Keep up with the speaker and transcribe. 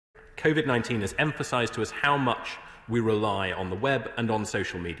COVID-19 has emphasised to us how much we rely on the web and on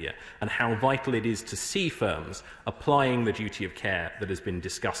social media, and how vital it is to see firms applying the duty of care that has been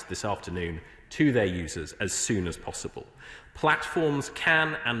discussed this afternoon to their users as soon as possible. Platforms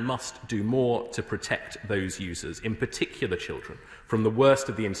can and must do more to protect those users, in particular children, from the worst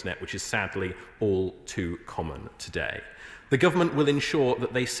of the internet, which is sadly all too common today. The government will ensure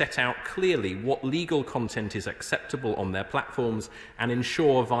that they set out clearly what legal content is acceptable on their platforms and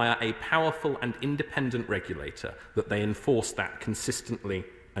ensure via a powerful and independent regulator that they enforce that consistently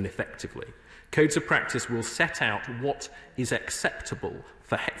and effectively. Codes of practice will set out what is acceptable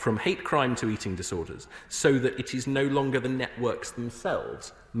from hate crime to eating disorders, so that it is no longer the networks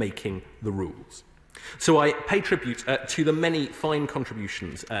themselves making the rules. So I pay tribute to the many fine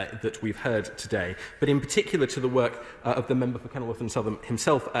contributions that we've heard today, but in particular to the work of the member for Kenilworth and Southern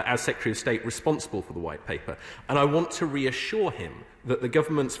himself as Secretary of State responsible for the White Paper. And I want to reassure him that the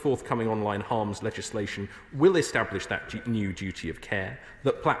government's forthcoming online harms legislation will establish that new duty of care,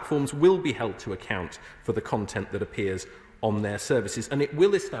 that platforms will be held to account for the content that appears on their services, and it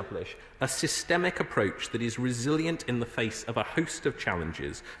will establish a systemic approach that is resilient in the face of a host of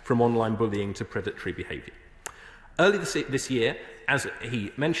challenges, from online bullying to predatory behaviour. Early this year, as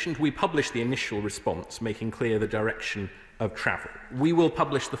he mentioned, we published the initial response, making clear the direction of travel. We will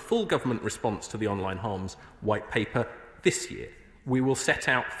publish the full government response to the online harms white paper this year. We will set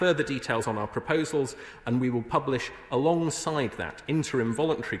out further details on our proposals, and we will publish alongside that interim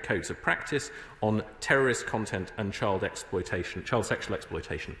voluntary codes of practice on terrorist content and child sexual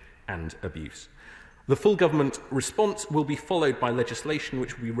exploitation and abuse. The full government response will be followed by legislation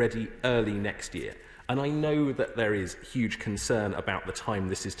which will be ready early next year. And I know that there is huge concern about the time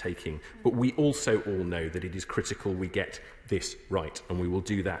this is taking, but we also all know that it is critical we get this right, and we will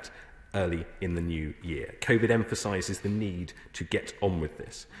do that early in the new year. COVID emphasises the need to get on with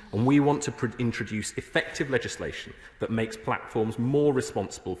this, and we want to introduce effective legislation that makes platforms more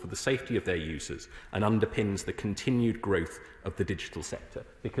responsible for the safety of their users and underpins the continued growth of the digital sector,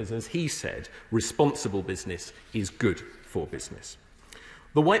 because, as he said, responsible business is good for business.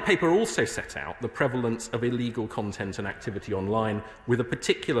 The White Paper also set out the prevalence of illegal content and activity online, with a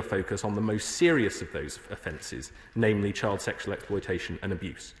particular focus on the most serious of those offences, namely child sexual exploitation and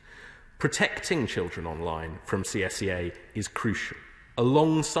abuse. Protecting children online from CSEA is crucial.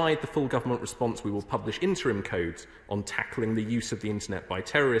 Alongside the full government response, we will publish interim codes on tackling the use of the internet by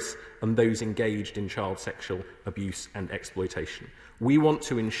terrorists and those engaged in child sexual abuse and exploitation. We want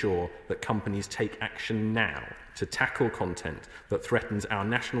to ensure that companies take action now to tackle content that threatens our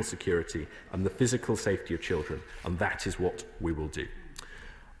national security and the physical safety of children, and that is what we will do.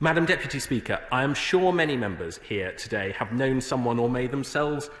 Madam Deputy Speaker, I am sure many members here today have known someone or may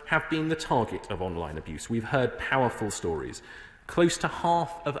themselves have been the target of online abuse. We've heard powerful stories. Close to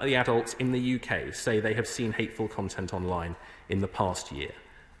half of the adults in the UK say they have seen hateful content online in the past year.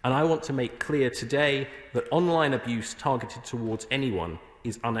 And I want to make clear today that online abuse targeted towards anyone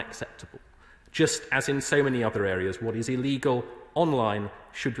is unacceptable. Just as in so many other areas, what is illegal offline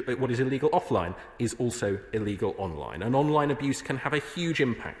is also illegal online. And online abuse can have a huge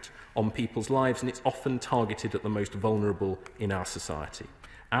impact on people's lives, and it's often targeted at the most vulnerable in our society.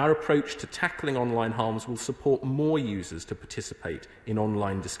 Our approach to tackling online harms will support more users to participate in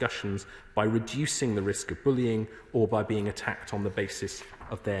online discussions by reducing the risk of bullying or by being attacked on the basis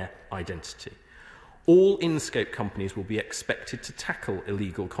of their identity. All in-scope companies will be expected to tackle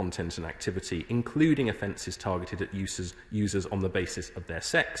illegal content and activity, including offences targeted at users on the basis of their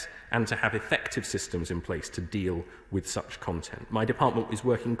sex, and to have effective systems in place to deal with such content. My department is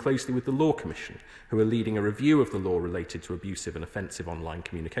working closely with the Law Commission, who are leading a review of the law related to abusive and offensive online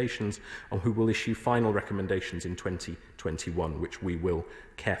communications, and who will issue final recommendations in 2021, which we will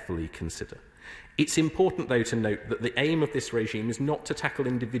carefully consider. It's important, though, to note that the aim of this regime is not to tackle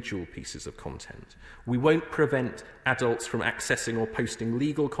individual pieces of content. We won't prevent adults from accessing or posting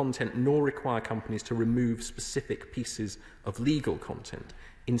legal content, nor require companies to remove specific pieces of legal content.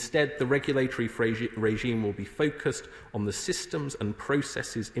 Instead, the regulatory regime will be focused on the systems and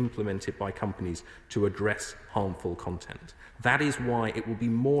processes implemented by companies to address harmful content. That is why it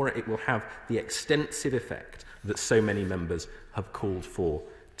will have the extensive effect that so many members have called for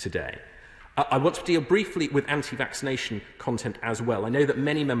today. I want to deal briefly with anti-vaccination content as well. I know that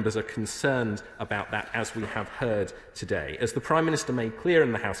many members are concerned about that, as we have heard today. As the Prime Minister made clear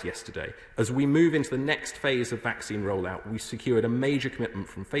in the House yesterday, as we move into the next phase of vaccine rollout, we secured a major commitment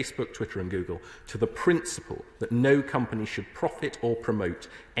from Facebook, Twitter and Google to the principle that no company should profit or promote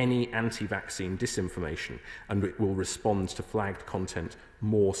any anti-vaccine disinformation, and it will respond to flagged content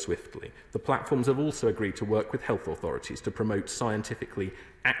more swiftly. The platforms have also agreed to work with health authorities to promote scientifically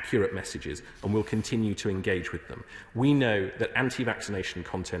accurate messages, and will continue to engage with them. We know that anti-vaccination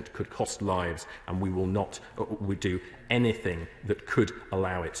content could cost lives, and we will not do anything that could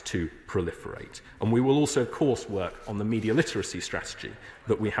allow it to proliferate. And we will also, of course, work on the media literacy strategy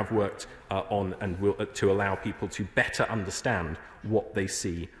that we have worked on, and will, to allow people to better understand what they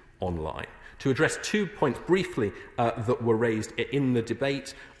see online. To address 2 points briefly that were raised in the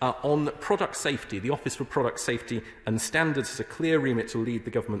debate, on product safety, the Office for Product Safety and Standards has a clear remit to lead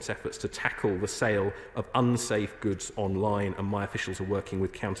the government's efforts to tackle the sale of unsafe goods online, and my officials are working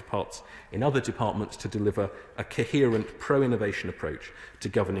with counterparts in other departments to deliver a coherent pro-innovation approach to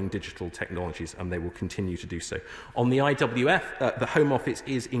governing digital technologies, and they will continue to do so. On the IWF, the Home Office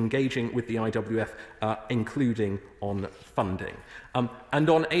is engaging with the IWF, including on funding. And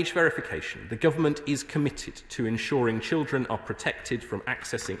on age verification, the government is committed to ensuring children are protected from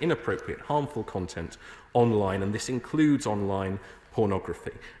accessing inappropriate, harmful content online, and this includes online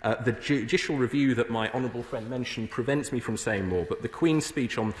pornography. The judicial review that my honourable friend mentioned prevents me from saying more, but the Queen's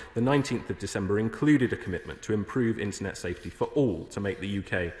speech on the 19th of December included a commitment to improve internet safety for all, to make the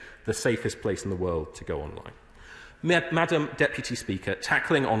UK the safest place in the world to go online. Madam Deputy Speaker,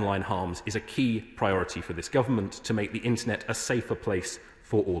 tackling online harms is a key priority for this government to make the internet a safer place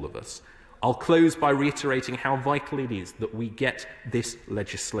for all of us. I'll close by reiterating how vital it is that we get this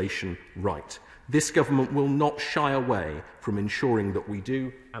legislation right. This government will not shy away from ensuring that we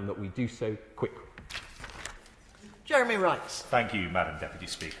do, and that we do so quickly. Jeremy Rice. Thank you, Madam Deputy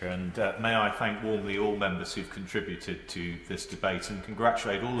Speaker, and may I thank warmly all members who've contributed to this debate, and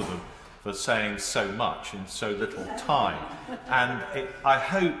congratulate all of them for saying so much in so little time. And I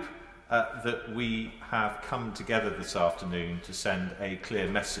hope that we have come together this afternoon to send a clear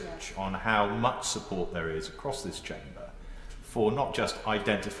message on how much support there is across this chamber for not just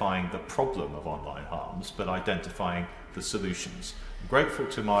identifying the problem of online harms, but identifying the solutions. I'm grateful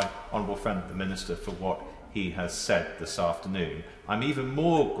to my honourable friend the Minister for what he has said this afternoon. I'm even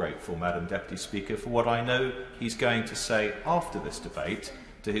more grateful, Madam Deputy Speaker, for what I know he's going to say after this debate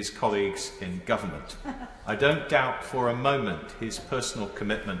to his colleagues in government. I don't doubt for a moment his personal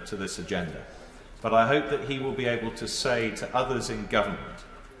commitment to this agenda, but I hope that he will be able to say to others in government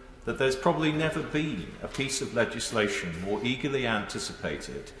that there's probably never been a piece of legislation more eagerly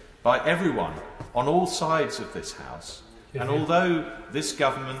anticipated by everyone on all sides of this House. And although this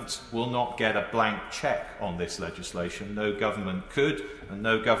government will not get a blank cheque on this legislation, no government could and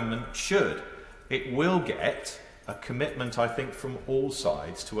no government should, it will get a commitment, I think, from all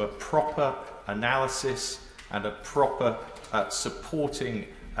sides to a proper analysis and a proper supporting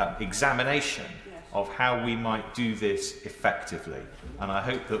examination of how we might do this effectively. And I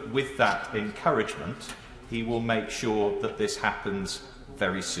hope that with that encouragement, he will make sure that this happens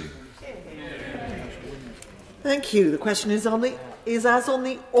very soon. Thank you. The question is as on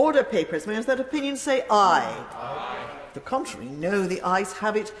the order papers. May I have that opinion say aye? Aye. The contrary, no. The ayes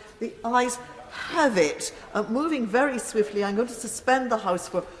have it. The ayes have it. Moving very swiftly, I'm going to suspend the House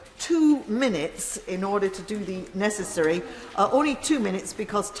for 2 minutes in order to do the necessary. Only 2 minutes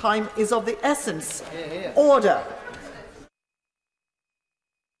because time is of the essence. Order.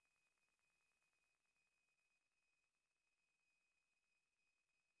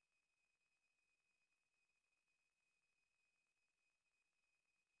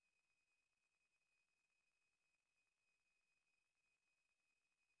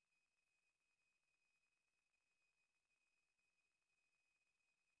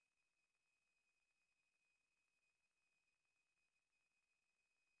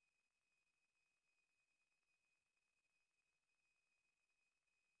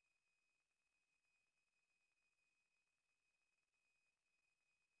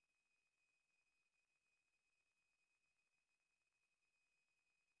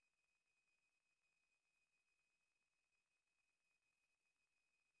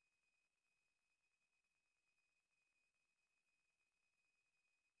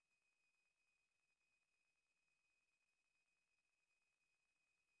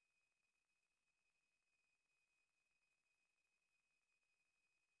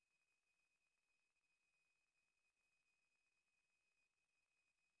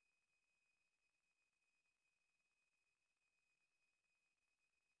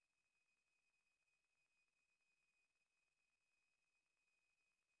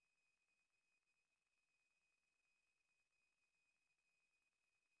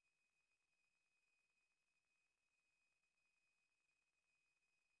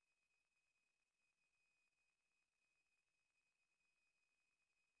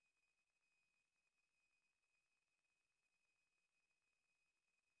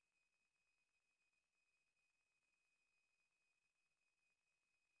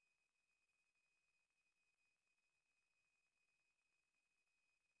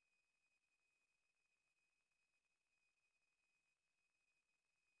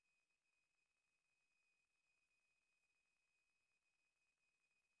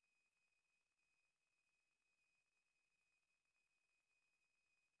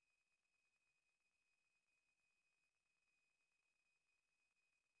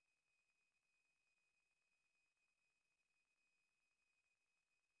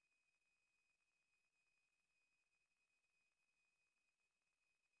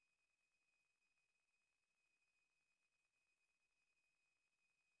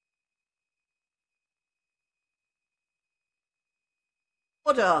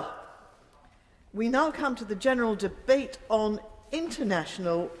 Order. We now come to the general debate on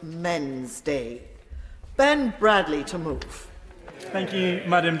International Men's Day. Ben Bradley to move. Thank you,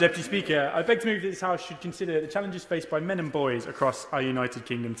 Madam Deputy Speaker. I beg to move that this House should consider the challenges faced by men and boys across our United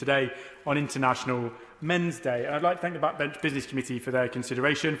Kingdom today on International Men's Day. And I'd like to thank the Backbench Business Committee for their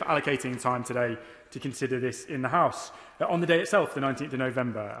consideration, for allocating time today to consider this in the House. On the day itself, the 19th of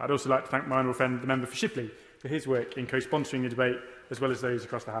November, I'd also like to thank my honourable friend, the member for Shipley, for his work in co-sponsoring the debate, as well as those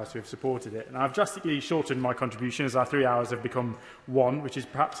across the House who have supported it. And I've drastically shortened my contribution as our 3 hours have become 1, which is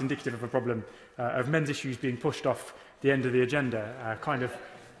perhaps indicative of a problem of men's issues being pushed off the end of the agenda. Kind of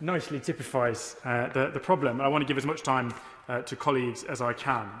nicely typifies the problem. And I want to give as much time to colleagues as I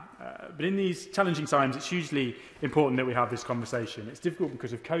can. But in these challenging times, it's hugely important that we have this conversation. It's difficult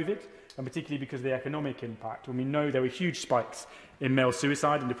because of COVID, and particularly because of the economic impact, when we know there were huge spikes in male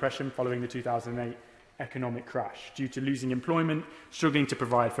suicide and depression following the 2008 economic crash, due to losing employment, struggling to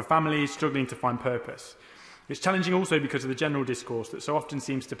provide for families, struggling to find purpose. It's challenging also because of the general discourse that so often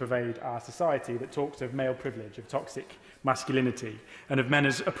seems to pervade our society that talks of male privilege, of toxic masculinity, and of men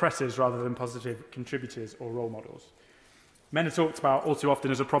as oppressors rather than positive contributors or role models. Men are talked about all too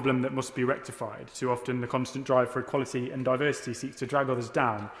often as a problem that must be rectified. Too often the constant drive for equality and diversity seeks to drag others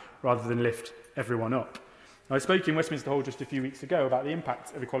down rather than lift everyone up. I spoke in Westminster Hall just a few weeks ago about the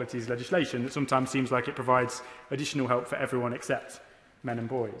impact of equalities legislation that sometimes seems like it provides additional help for everyone except men and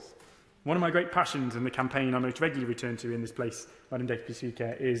boys. One of my great passions and the campaign I most regularly return to in this place, Madam Deputy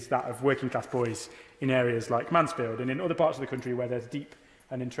Speaker, is that of working class boys in areas like Mansfield and in other parts of the country where there's deep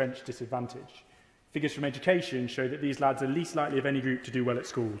and entrenched disadvantage. Figures from education show that these lads are least likely of any group to do well at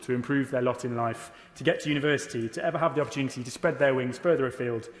school, to improve their lot in life, to get to university, to ever have the opportunity to spread their wings further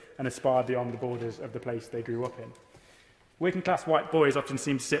afield and aspire beyond the borders of the place they grew up in. Working class white boys often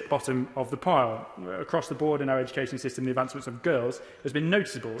seem to sit bottom of the pile. Across the board in our education system, the advancements of girls has been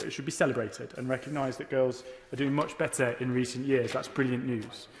noticeable. It should be celebrated and recognised that girls are doing much better in recent years. That's brilliant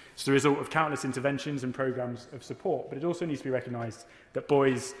news. It's the result of countless interventions and programmes of support, but it also needs to be recognised that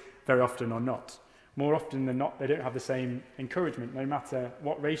boys very often are not. More often than not, they don't have the same encouragement. No matter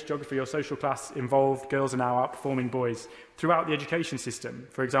what race, geography or social class involved, girls are now outperforming boys throughout the education system.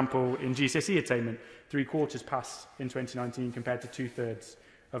 For example, in GCSE attainment, 3/4 pass in 2019 compared to 2/3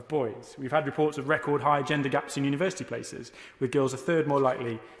 of boys. We've had reports of record high gender gaps in university places, with girls a third more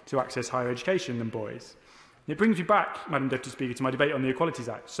likely to access higher education than boys. And it brings me back, Madam Deputy Speaker, to my debate on the Equalities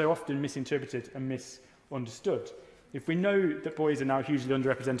Act, so often misinterpreted and misunderstood. If we know that boys are now hugely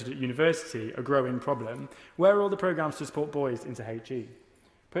underrepresented at university, a growing problem, where are all the programmes to support boys into HE?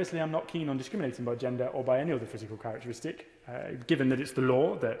 Personally, I'm not keen on discriminating by gender or by any other physical characteristic, given that it's the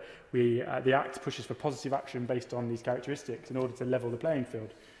law, that the Act pushes for positive action based on these characteristics in order to level the playing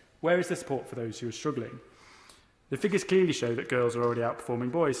field. Where is the support for those who are struggling? The figures clearly show that girls are already outperforming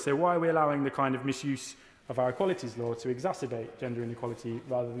boys, so why are we allowing the kind of misuse of our equalities law to exacerbate gender inequality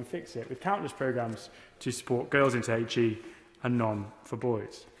rather than fix it, with countless programmes to support girls into HE and none for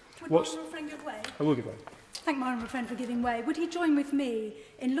boys? Would my honourable friend give way? I will give way. Thank my honourable friend for giving way. Would he join with me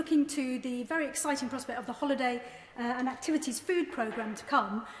in looking to the very exciting prospect of the holiday and activities food programme to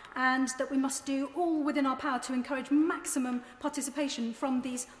come, and that we must do all within our power to encourage maximum participation from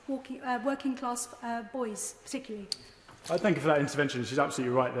these working class boys particularly? Thank you for that intervention. She's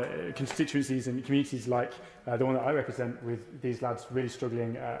absolutely right that constituencies and communities like the one that I represent, with these lads really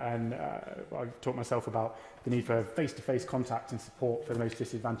struggling, and I've talked myself about the need for face-to-face contact and support for the most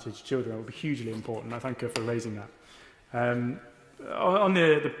disadvantaged children. It will be hugely important. I thank her for raising that. On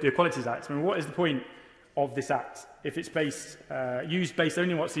the Equalities Act, I mean, what is the point of this Act if it's used based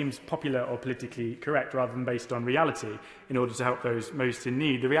only on what seems popular or politically correct rather than based on reality in order to help those most in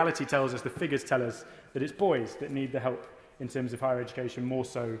need? The reality tells us, the figures tell us, that it's boys that need the help in terms of higher education more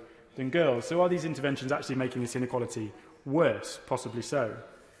so than girls. So are these interventions actually making this inequality worse? Possibly so.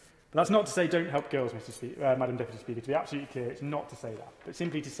 But that's not to say don't help girls, Madam Deputy Speaker. To be absolutely clear, it's not to say that, but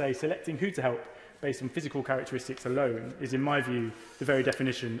simply to say selecting who to help based on physical characteristics alone is, in my view, the very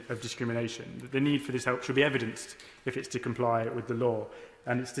definition of discrimination. The need for this help should be evidenced if it's to comply with the law,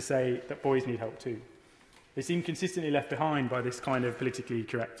 and it's to say that boys need help too. They seem consistently left behind by this kind of politically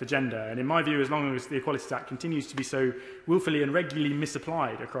correct agenda, and in my view, as long as the Equalities Act continues to be so willfully and regularly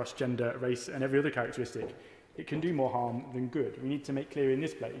misapplied across gender, race and every other characteristic, it can do more harm than good. We need to make clear in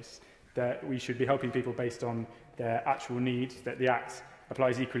this place that we should be helping people based on their actual needs, that the Act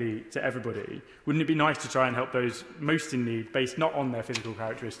applies equally to everybody. Wouldn't it be nice to try and help those most in need based not on their physical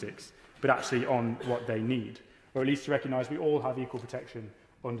characteristics, but actually on what they need? Or at least to recognise we all have equal protection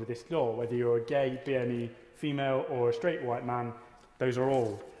under this law, whether you're a gay, BME, female or a straight white man, those are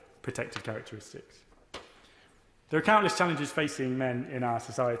all protected characteristics. There are countless challenges facing men in our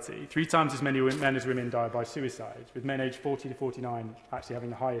society. 3 times as many men as women die by suicide, with men aged 40 to 49 actually having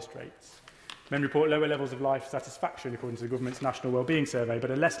the highest rates. Men report lower levels of life satisfaction according to the government's National Wellbeing Survey,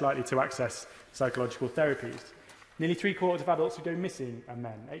 but are less likely to access psychological therapies. Nearly 3/4 of adults who go missing are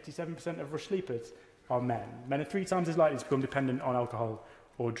men. 87% of rush sleepers are men. Men are 3 times as likely to become dependent on alcohol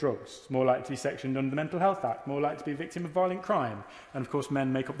or drugs, more likely to be sectioned under the Mental Health Act, more likely to be a victim of violent crime, and of course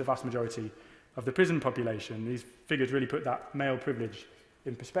men make up the vast majority of the prison population. These figures really put that male privilege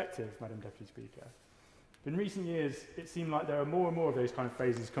in perspective, Madam Deputy Speaker. In recent years, it seemed like there are more and more of those kind of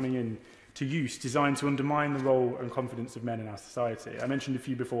phrases coming in to use designed to undermine the role and confidence of men in our society. I mentioned a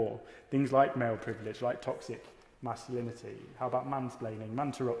few before, things like male privilege, like toxic masculinity. How about mansplaining,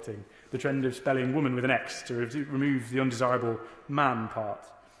 man-interrupting, the trend of spelling woman with an X to remove the undesirable man part.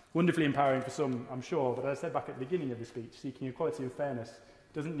 Wonderfully empowering for some, I'm sure, but as I said back at the beginning of the speech, seeking equality and fairness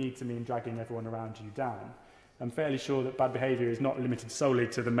doesn't need to mean dragging everyone around you down. I'm fairly sure that bad behaviour is not limited solely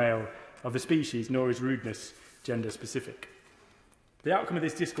to the male of the species, nor is rudeness gender-specific. The outcome of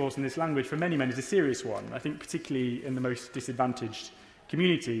this discourse and this language for many men is a serious one. I think particularly in the most disadvantaged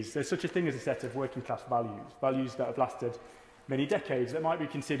communities, there's such a thing as a set of working-class values, values that have lasted many decades, that might be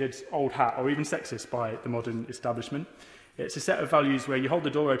considered old hat or even sexist by the modern establishment. It's a set of values where you hold the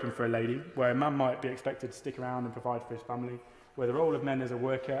door open for a lady, where a man might be expected to stick around and provide for his family, where the role of men as a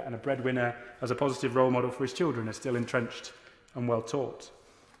worker and a breadwinner, as a positive role model for his children, are still entrenched and well taught.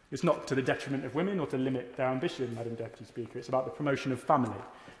 It's not to the detriment of women or to limit their ambition, Madam Deputy Speaker. It's about the promotion of family,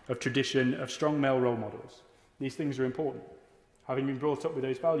 of tradition, of strong male role models. These things are important. Having been brought up with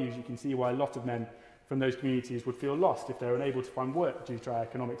those values, you can see why a lot of men from those communities would feel lost if they're unable to find work due to our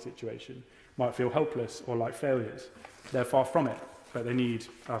economic situation, might feel helpless or like failures. They're far from it, but they need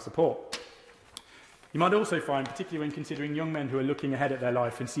our support. You might also find, particularly when considering young men who are looking ahead at their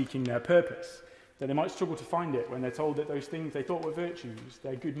life and seeking their purpose, that they might struggle to find it when they're told that those things they thought were virtues,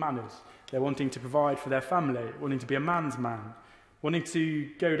 they're good manners, they're wanting to provide for their family, wanting to be a man's man, wanting to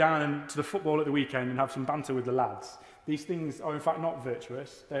go down to the football at the weekend and have some banter with the lads. These things are in fact not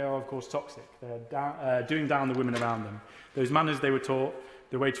virtuous. They are, of course, toxic. They're doing down the women around them. Those manners they were taught,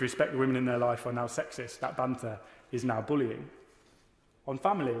 the way to respect the women in their life, are now sexist. That banter is now bullying. On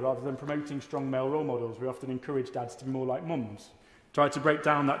family, rather than promoting strong male role models, we often encourage dads to be more like mums. Try to break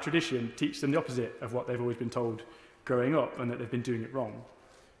down that tradition, teach them the opposite of what they've always been told growing up and that they've been doing it wrong.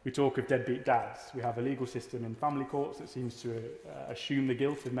 We talk of deadbeat dads. We have a legal system in family courts that seems to assume the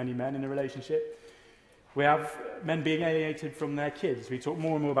guilt of many men in a relationship. We have men being alienated from their kids. We talk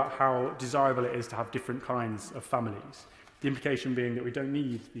more and more about how desirable it is to have different kinds of families. The implication being that we don't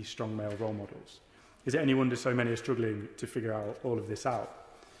need these strong male role models. Is it any wonder so many are struggling to figure out all of this out?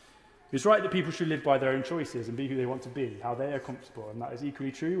 It's right that people should live by their own choices and be who they want to be, how they are comfortable, and that is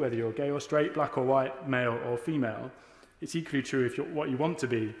equally true whether you're gay or straight, black or white, male or female. It's equally true if what you want to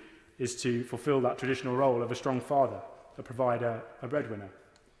be is to fulfil that traditional role of a strong father, a provider, a breadwinner.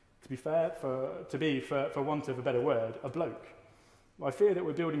 To be fair, for want of a better word, a bloke. I fear that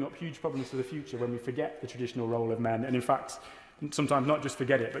we're building up huge problems for the future when we forget the traditional role of men, and in fact, sometimes not just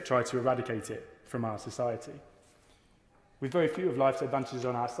forget it, but try to eradicate it from our society. With very few of life's advantages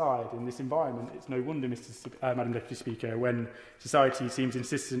on our side in this environment, it's no wonder, Madam Deputy Speaker, when society seems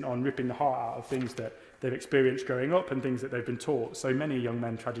insistent on ripping the heart out of things that they've experienced growing up and things that they've been taught, so many young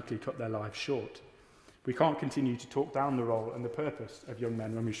men tragically cut their lives short. We can't continue to talk down the role and the purpose of young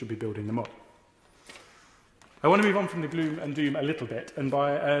men when we should be building them up. I want to move on from the gloom and doom a little bit and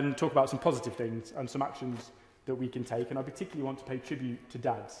talk about some positive things and some actions that we can take, and I particularly want to pay tribute to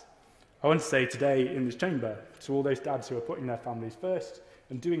dads. I want to say today in this chamber, to all those dads who are putting their families first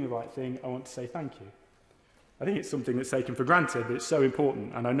and doing the right thing, I want to say thank you. I think it's something that's taken for granted, but it's so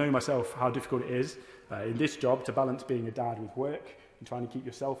important, and I know myself how difficult it is in this job to balance being a dad with work and trying to keep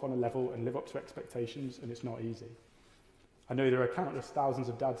yourself on a level and live up to expectations, and it's not easy. I know there are countless thousands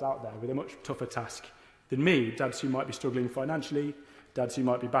of dads out there with a much tougher task than me, dads who might be struggling financially, dads who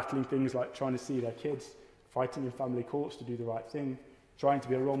might be battling things like trying to see their kids, fighting in family courts to do the right thing, trying to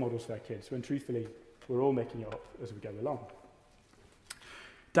be a role model for their kids, when truthfully, we're all making it up as we go along.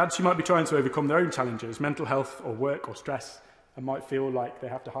 Dads who might be trying to overcome their own challenges, mental health or work or stress, and might feel like they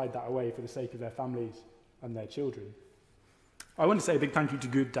have to hide that away for the sake of their families and their children. I want to say a big thank you to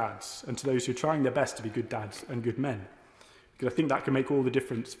good dads and to those who are trying their best to be good dads and good men, because I think that can make all the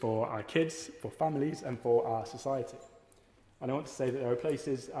difference for our kids, for families, and for our society. And I want to say that there are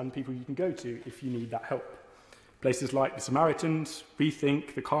places and people you can go to if you need that help. Places like the Samaritans,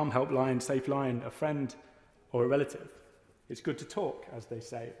 Rethink, the Calm Helpline, Safeline, a friend or a relative. It's good to talk, as they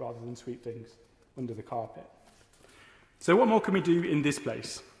say, rather than sweep things under the carpet. So what more can we do in this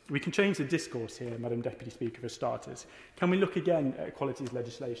place? We can change the discourse here, Madam Deputy Speaker, for starters. Can we look again at equalities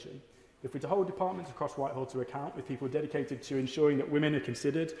legislation? If we're to hold departments across Whitehall to account with people dedicated to ensuring that women are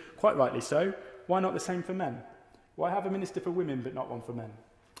considered, quite rightly so, why not the same for men? Why have a minister for women but not one for men?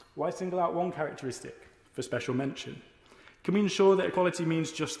 Why single out one characteristic for special mention? Can we ensure that equality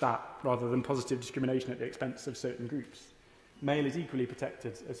means just that, rather than positive discrimination at the expense of certain groups? Male is equally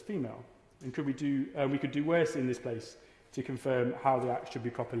protected as female, and we could do worse in this place to confirm how the Act should be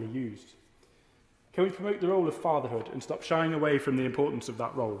properly used. Can we promote the role of fatherhood and stop shying away from the importance of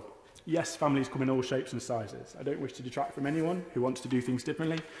that role? Yes, families come in all shapes and sizes. I don't wish to detract from anyone who wants to do things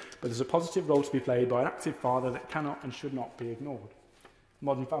differently, but there's a positive role to be played by an active father that cannot and should not be ignored.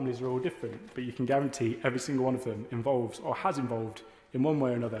 Modern families are all different, but you can guarantee every single one of them involves or has involved in one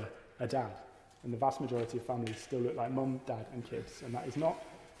way or another a dad. And the vast majority of families still look like mum, dad and kids, and that is not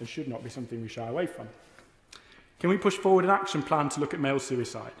and should not be something we shy away from. Can we push forward an action plan to look at male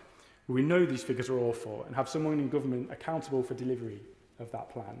suicide? We know these figures are awful and have someone in government accountable for delivery of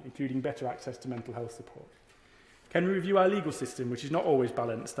that plan, including better access to mental health support. Can we review our legal system, which is not always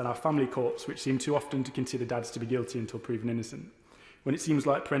balanced, and our family courts, which seem too often to consider dads to be guilty until proven innocent, when it seems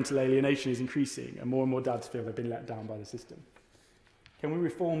like parental alienation is increasing and more dads feel they've been let down by the system? Can we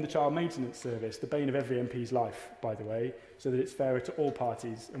reform the child maintenance service, the bane of every MP's life, by the way, so that it's fairer to all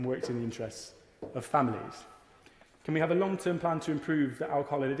parties and works in the interests of families? Can we have a long-term plan to improve the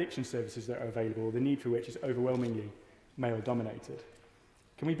alcohol and addiction services that are available, the need for which is overwhelmingly male-dominated?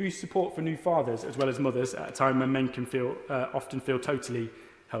 Can we boost support for new fathers as well as mothers at a time when men can often feel totally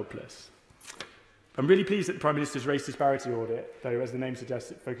helpless? I'm really pleased that the Prime Minister's race disparity audit, though as the name suggests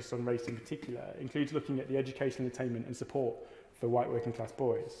it focused on race in particular, includes looking at the educational attainment and support for white working class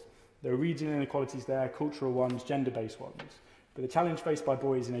boys. There are regional inequalities there, cultural ones, gender-based ones. But the challenge faced by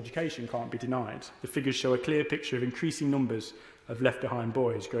boys in education can't be denied. The figures show a clear picture of increasing numbers of left-behind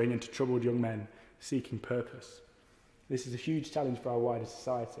boys growing into troubled young men seeking purpose. This is a huge challenge for our wider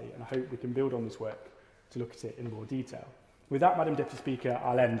society, and I hope we can build on this work to look at it in more detail. With that, Madam Deputy Speaker,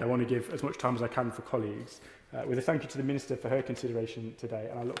 I'll end. I want to give as much time as I can for colleagues, with a thank you to the Minister for her consideration today,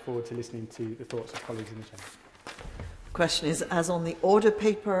 and I look forward to listening to the thoughts of colleagues in the Chamber. Question is as on the order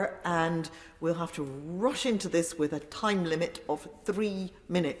paper, and we'll have to rush into this with a time limit of 3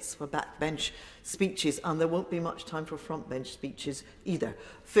 minutes for backbench speeches, and there won't be much time for frontbench speeches either.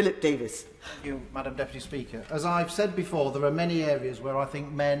 Philip Davis. Thank you, Madam Deputy Speaker. As I've said before, there are many areas where I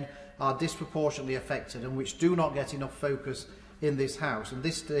think men are disproportionately affected and which do not get enough focus in this House, and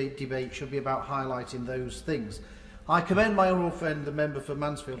this debate should be about highlighting those things. I commend my honourable friend, the member for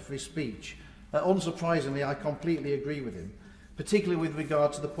Mansfield, for his speech. Unsurprisingly, I completely agree with him, particularly with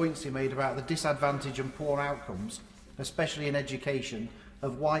regard to the points he made about the disadvantage and poor outcomes, especially in education,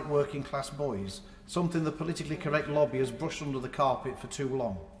 of white working class boys, something the politically correct lobby has brushed under the carpet for too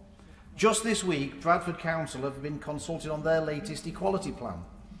long. Just this week, Bradford Council have been consulted on their latest equality plan.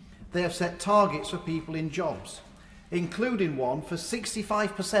 They have set targets for people in jobs, including one for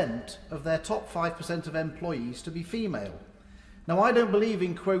 65% of their top 5% of employees to be female. Now, I don't believe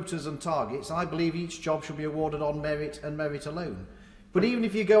in quotas and targets. I believe each job should be awarded on merit and merit alone. But even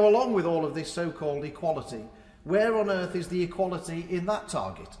if you go along with all of this so-called equality, where on earth is the equality in that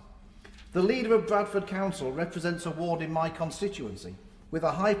target? The leader of Bradford Council represents a ward in my constituency, with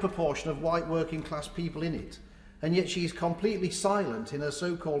a high proportion of white working class people in it, and yet she is completely silent in her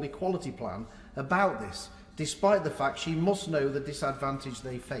so-called equality plan about this, despite the fact she must know the disadvantage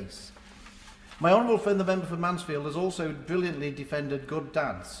they face. My honourable friend, the member for Mansfield, has also brilliantly defended good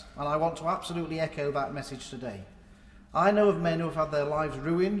dads, and I want to absolutely echo that message today. I know of men who have had their lives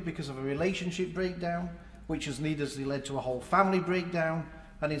ruined because of a relationship breakdown, which has needlessly led to a whole family breakdown,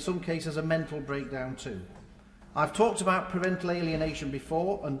 and in some cases a mental breakdown too. I've talked about parental alienation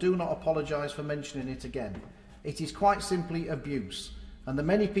before and do not apologise for mentioning it again. It is quite simply abuse, and the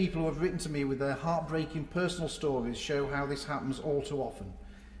many people who have written to me with their heartbreaking personal stories show how this happens all too often.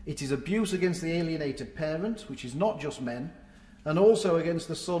 It is abuse against the alienated parent, which is not just men, and also against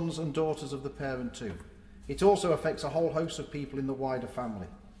the sons and daughters of the parent too. It also affects a whole host of people in the wider family.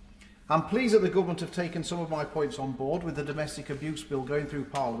 I'm pleased that the government have taken some of my points on board with the domestic abuse bill going through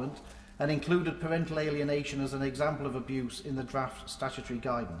Parliament and included parental alienation as an example of abuse in the draft statutory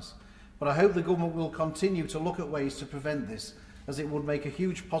guidance. But I hope the government will continue to look at ways to prevent this, as it would make a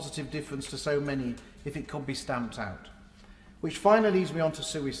huge positive difference to so many if it could be stamped out. Which finally leads me on to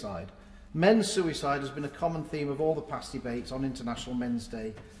suicide. Men's suicide has been a common theme of all the past debates on International Men's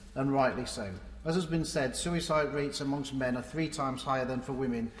Day, and rightly so. As has been said, suicide rates amongst men are 3 times higher than for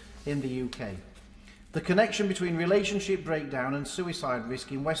women in the UK. The connection between relationship breakdown and suicide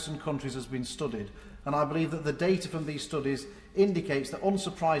risk in Western countries has been studied, and I believe that the data from these studies indicates that,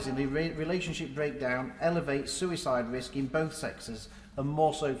 unsurprisingly, relationship breakdown elevates suicide risk in both sexes, and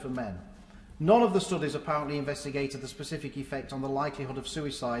more so for men. None of the studies apparently investigated the specific effect on the likelihood of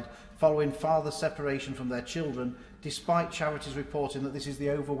suicide following father separation from their children, despite charities reporting that this is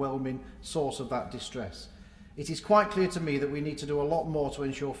the overwhelming source of that distress. It is quite clear to me that we need to do a lot more to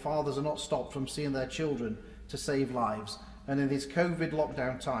ensure fathers are not stopped from seeing their children to save lives, and in these COVID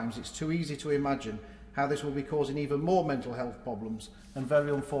lockdown times it's too easy to imagine how this will be causing even more mental health problems and, very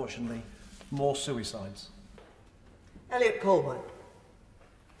unfortunately, more suicides. Elliot Coleman.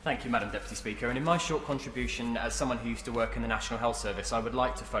 Thank you, Madam Deputy Speaker. And in my short contribution as someone who used to work in the National Health Service, I would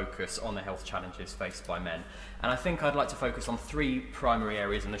like to focus on the health challenges faced by men. And I think I'd like to focus on three primary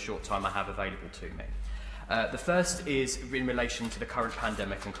areas in the short time I have available to me. The first is in relation to the current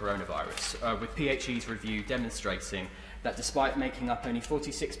pandemic and coronavirus, with PHE's review demonstrating that despite making up only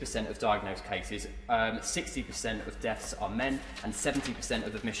 46% of diagnosed cases, 60% of deaths are men and 70%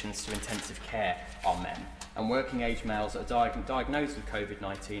 of admissions to intensive care are men. And working age males that are diagnosed with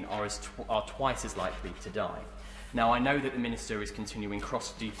COVID-19 are twice as likely to die. Now, I know that the Minister is continuing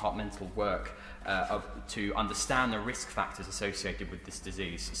cross-departmental work to understand the risk factors associated with this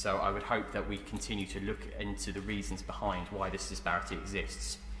disease, so I would hope that we continue to look into the reasons behind why this disparity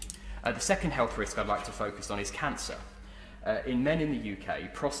exists. The second health risk I'd like to focus on is cancer. In men in the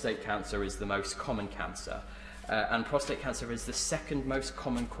UK, prostate cancer is the most common cancer, and prostate cancer is the second most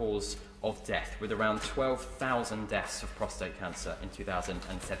common cause of death, with around 12,000 deaths of prostate cancer in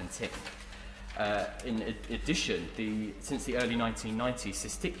 2017. In addition, since the early 1990s,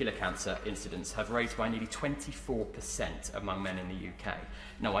 testicular cancer incidents have raised by nearly 24% among men in the UK.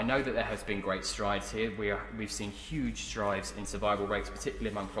 Now, I know that there has been great strides here. We've seen huge strides in survival rates,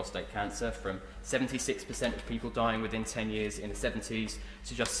 particularly among prostate cancer, from 76% of people dying within 10 years in the 70s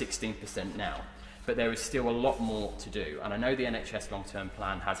to just 16% now. But there is still a lot more to do, and I know the NHS long-term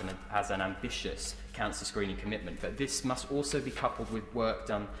plan has an ambitious cancer screening commitment, but this must also be coupled with work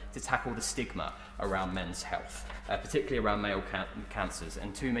done to tackle the stigma around men's health, particularly around male cancers,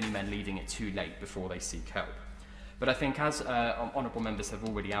 and too many men leaving it too late before they seek help. But I think, as honourable members have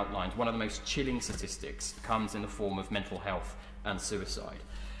already outlined, one of the most chilling statistics comes in the form of mental health and suicide,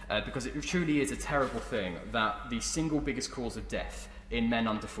 because it truly is a terrible thing that the single biggest cause of death in men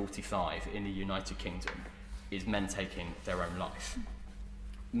under 45 in the United Kingdom is men taking their own life.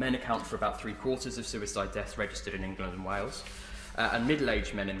 Men account for about 3/4 of suicide deaths registered in England and Wales, and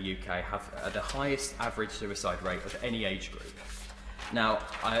middle-aged men in the UK have the highest average suicide rate of any age group. Now,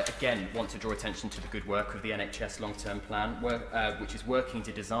 I again want to draw attention to the good work of the NHS long-term plan, which is working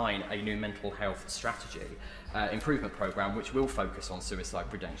to design a new mental health strategy improvement programme which will focus on suicide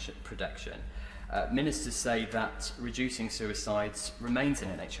prevention. Ministers say that reducing suicides remains an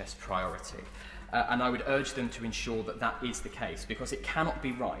NHS priority, and I would urge them to ensure that that is the case, because it cannot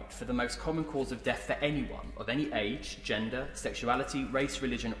be right for the most common cause of death for anyone of any age, gender, sexuality, race,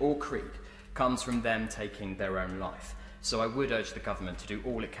 religion or creed comes from them taking their own life. So I would urge the government to do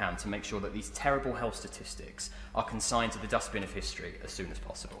all it can to make sure that these terrible health statistics are consigned to the dustbin of history as soon as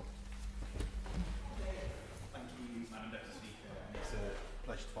possible. Thank you, Madam Deputy Speaker. It's a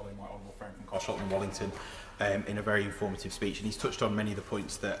pleasure to follow my honourable friend from Carshalton and Wallington in a very informative speech, and he's touched on many of the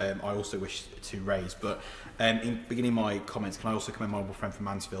points that I also wish to raise. But in beginning my comments, can I also commend my honourable friend from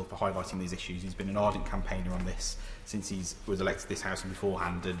Mansfield for highlighting these issues. He's been an ardent campaigner on this since he was elected to this House and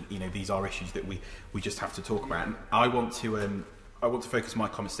beforehand, and these are issues that we just have to talk about. And I want to focus my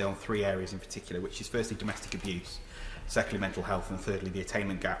comments today on three areas in particular, which is firstly domestic abuse, secondly mental health, and thirdly the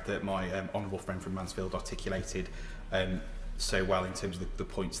attainment gap that my honourable friend from Mansfield articulated so well in terms of the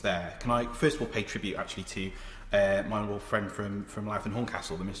points there. Can I first of all pay tribute actually to my honourable friend from Louth and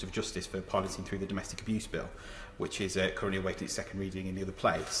Horncastle, the Minister of Justice, for piloting through the domestic abuse bill, which is currently awaiting its second reading in the other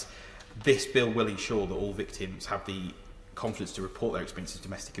place. This bill will ensure that all victims have the confidence to report their experience of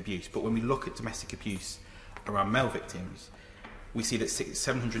domestic abuse. But when we look at domestic abuse around male victims, we see that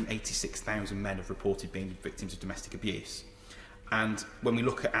 786,000 men have reported being victims of domestic abuse. And when we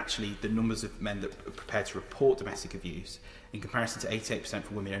look at actually the numbers of men that are prepared to report domestic abuse, in comparison to 88%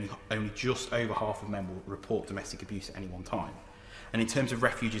 for women, only just over half of men will report domestic abuse at any one time. And in terms of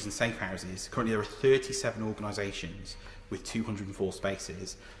refuges and safe houses, currently there are 37 organisations with 204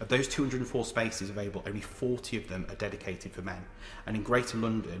 spaces. Of those 204 spaces available, only 40 of them are dedicated for men. And in Greater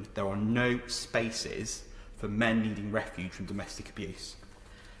London, there are no spaces for men needing refuge from domestic abuse.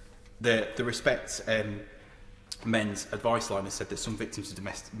 The Respect Men's advice line has said that some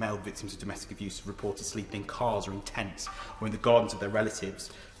male victims of domestic abuse have reported sleeping in cars or in tents or in the gardens of their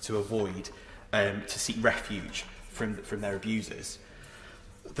relatives to avoid, to seek refuge from their abusers.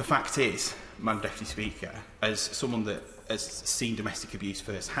 The fact is, Madam Deputy Speaker, as someone that has seen domestic abuse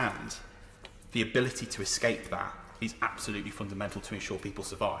firsthand, the ability to escape that is absolutely fundamental to ensure people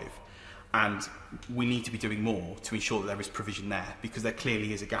survive. And we need to be doing more to ensure that there is provision there, because there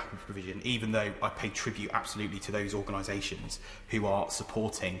clearly is a gap of provision, even though I pay tribute absolutely to those organisations who are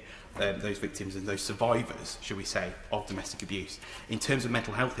supporting those victims and those survivors, shall we say, of domestic abuse. In terms of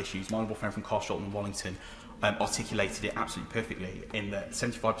mental health issues, my honourable friend from Carshalton and Wallington articulated it absolutely perfectly in that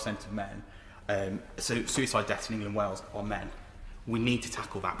 75% of men, so suicide deaths in England and Wales are men. We need to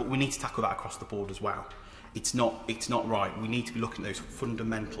tackle that, but we need to tackle that across the board as well. It's not right. We need to be looking at those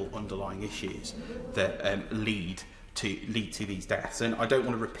fundamental underlying issues that lead to these deaths. And I don't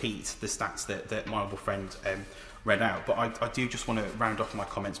want to repeat the stats that my honourable friend read out, but I do just want to round off my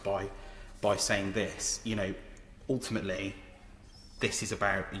comments by saying this. You know, ultimately, this is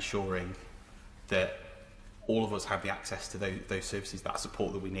about ensuring that all of us have the access to those services, that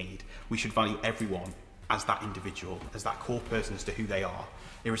support that we need. We should value everyone as that individual, as that core person, as to who they are,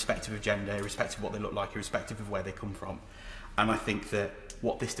 irrespective of gender, irrespective of what they look like, irrespective of where they come from. And I think that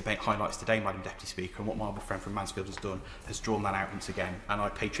what this debate highlights today, Madam Deputy Speaker, and what my honourable friend from Mansfield has done, has drawn that out once again. And I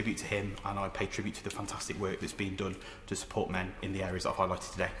pay tribute to him, and I pay tribute to the fantastic work that's been done to support men in the areas that I've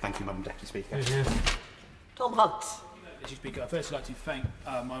highlighted today. Thank you, Madam Deputy Speaker. Tom Hunt. Deputy Speaker, I'd first like to thank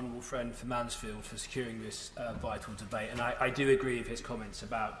my honourable friend from Mansfield for securing this vital debate. And I do agree with his comments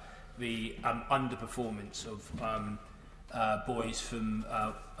about the underperformance of boys from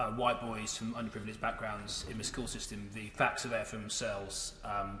white boys from underprivileged backgrounds in the school system. The facts are there for themselves.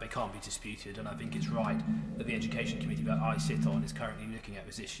 They can't be disputed, and I think it's right that the Education Committee that I sit on is currently looking at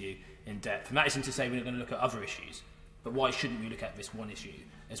this issue in depth. And that isn't to say we're not going to look at other issues, but why shouldn't we look at this one issue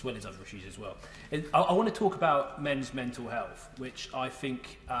as well as other issues as well? I want to talk about men's mental health, which I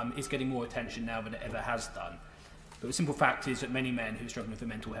think is getting more attention now than it ever has done. But the simple fact is that many men who are struggling with their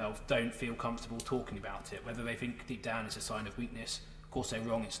mental health don't feel comfortable talking about it, whether they think deep down it's a sign of weakness. Of course they're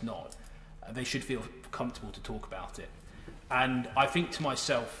wrong, it's not. They should feel comfortable to talk about it. And I think to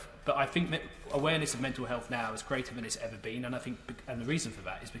myself, but I think that awareness of mental health now is greater than it's ever been, and I think, and the reason for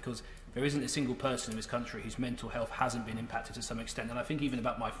that is because there isn't a single person in this country whose mental health hasn't been impacted to some extent. And I think even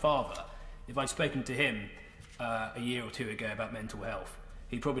about my father, if I'd spoken to him a year or two ago about mental health,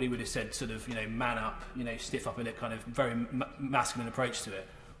 he probably would have said sort of, man up, stiff upper lip, kind of very masculine approach to it.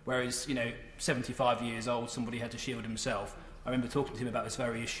 Whereas, 75 years old, somebody had to shield himself. I remember talking to him about this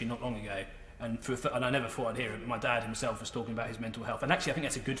very issue not long ago, and I never thought I'd hear it, but my dad himself was talking about his mental health. And actually, I think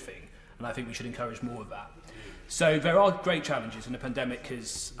that's a good thing, and I think we should encourage more of that. So there are great challenges, and the pandemic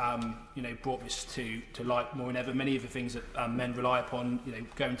has, brought this to light more than ever. Many of the things that men rely upon,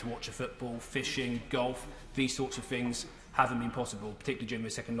 going to watch a football, fishing, golf, these sorts of things, haven't been possible, particularly during the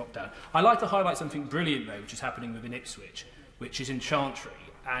second lockdown. I'd like to highlight something brilliant, though, which is happening within Ipswich, which is in Chantry,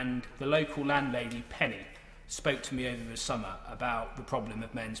 and the local landlady, Penny, spoke to me over the summer about the problem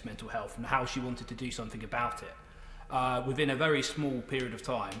of men's mental health and how she wanted to do something about it. Within a very small period of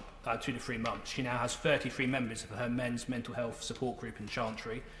time, 2 to 3 months, she now has 33 members of her men's mental health support group in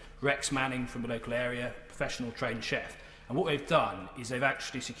Chantry, Rex Manning from the local area, professional trained chef. And what they've done is they've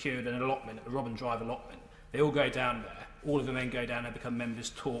actually secured an allotment, a Robin Drive allotment. They all go down there. All of the men go down and become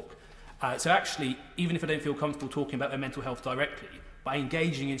members, talk. So actually, even if I don't feel comfortable talking about their mental health directly, by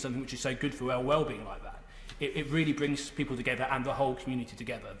engaging in something which is so good for their well-being like that, it really brings people together and the whole community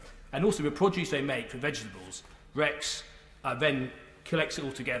together. And also the produce they make for vegetables, Rex then collects it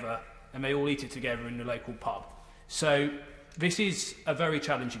all together and they all eat it together in the local pub. So this is a very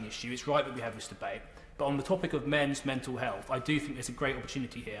challenging issue. It's right that we have this debate. But on the topic of men's mental health, I do think there's a great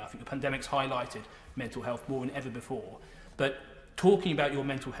opportunity here. I think the pandemic's highlighted mental health more than ever before. But talking about your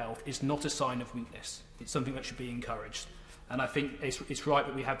mental health is not a sign of weakness. It's something that should be encouraged. And I think it's right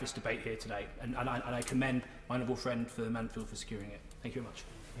that we have this debate here today. And I commend my honourable friend for Mansfield for securing it. Thank you very much.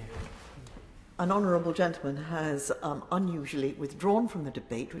 An honourable gentleman has unusually withdrawn from the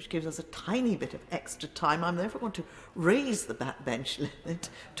debate, which gives us a tiny bit of extra time. I'm therefore going to raise the backbench limit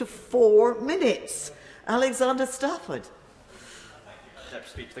to 4 minutes. Alexander Stafford. Deputy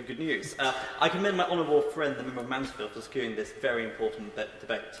Speaker, for good news. I commend my honourable friend, the member of Mansfield, for securing this very important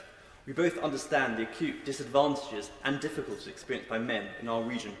debate. We both understand the acute disadvantages and difficulties experienced by men in our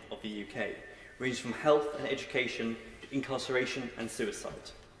region of the UK, ranging from health and education to incarceration and suicide.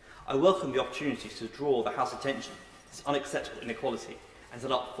 I welcome the opportunity to draw the House's attention to this unacceptable inequality and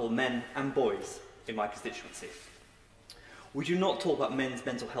stand up for men and boys in my constituency. We do not talk about men's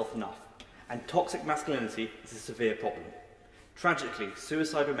mental health enough, and toxic masculinity is a severe problem. Tragically,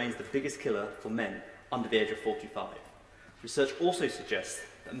 suicide remains the biggest killer for men under the age of 45. Research also suggests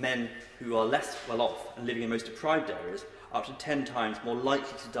that men who are less well off and living in most deprived areas are up to 10 times more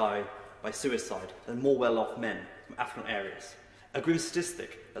likely to die by suicide than more well off men from affluent areas. A grim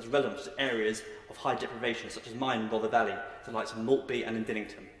statistic that's relevant to areas of high deprivation such as mine in Rother Valley, the likes of Maltby and in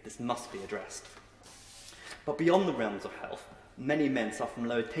Dinnington. This must be addressed. But beyond the realms of health, many men suffer from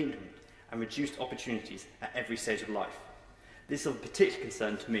low attainment and reduced opportunities at every stage of life. This is of particular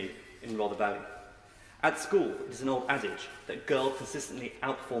concern to me in Rother Valley. At school, it is an old adage that girls consistently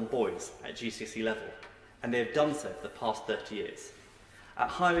outperform boys at GCSE level, and they have done so for the past 30 years. At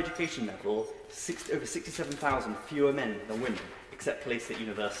higher education level, over 67,000 fewer men than women accept places at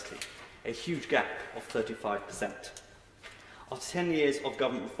university, a huge gap of 35%. After 10 years of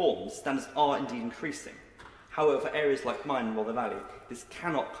government reforms, standards are indeed increasing. However, for areas like mine in Rother Valley, this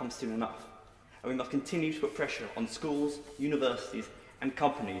cannot come soon enough, and we must continue to put pressure on schools, universities and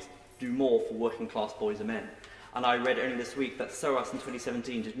companies to do more for working class boys and men. And I read only this week that SOAS in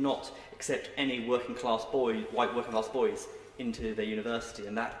 2017 did not accept any white working class boys into their university,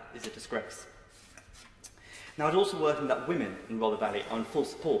 and that is a disgrace. Now, I'd also working that women in Rother Valley are in full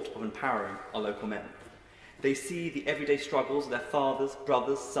support of empowering our local men. They see the everyday struggles of their fathers,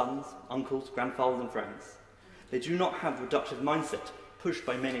 brothers, sons, uncles, grandfathers and friends. They do not have the reductive mindset pushed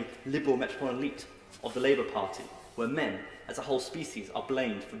by many liberal metropolitan elite of the Labour Party, where men as a whole species are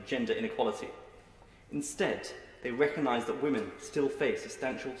blamed for gender inequality. Instead, they recognise that women still face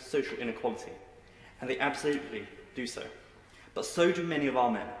substantial social inequality, and they absolutely do so. But so do many of our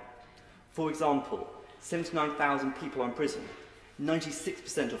men. For example, 79,000 people are in prison,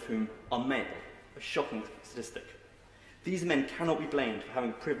 96% of whom are male, a shocking statistic. These men cannot be blamed for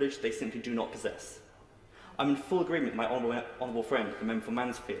having privilege they simply do not possess. I'm in full agreement with my honourable friend, the member for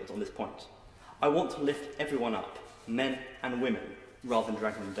Mansfield, on this point. I want to lift everyone up, men and women, rather than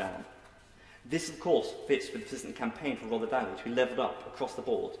dragging them down. This, of course, fits with the persistent campaign for Rother Valley to be levelled up across the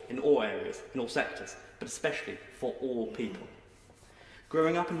board, in all areas, in all sectors, but especially for all people.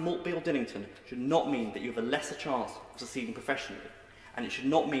 Growing up in Maltby or Dinnington should not mean that you have a lesser chance of succeeding professionally, and it should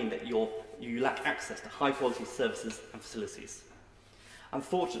not mean that you lack access to high-quality services and facilities.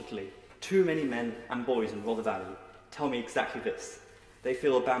 Unfortunately, too many men and boys in Rother Valley tell me exactly this. They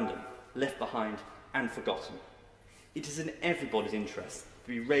feel abandoned, left behind, and forgotten. It is in everybody's interest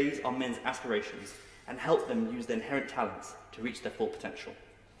that we raise our men's aspirations and help them use their inherent talents to reach their full potential.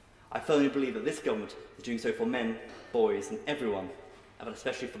 I firmly believe that this government is doing so for men, boys, and everyone, but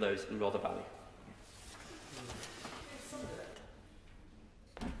especially for those in Rother Valley.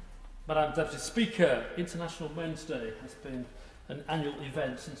 Madam Deputy Speaker, International Men's Day has been an annual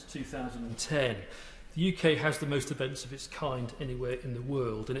event since 2010. The UK has the most events of its kind anywhere in the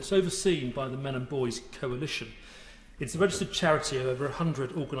world, and it's overseen by the Men and Boys Coalition. It's a registered charity of over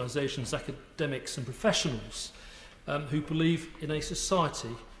 100 organisations, academics and professionals who believe in a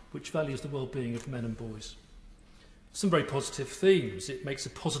society which values the well-being of men and boys. Some very positive themes. It makes a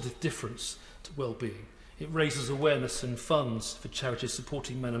positive difference to well-being. It raises awareness and funds for charities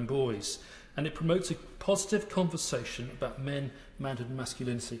supporting men and boys, and it promotes a positive conversation about men, manhood and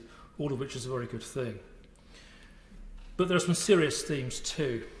masculinity, all of which is a very good thing. But there are some serious themes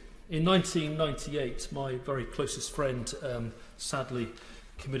too. In 1998, my very closest friend sadly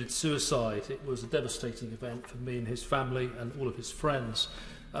committed suicide. It was a devastating event for me and his family and all of his friends,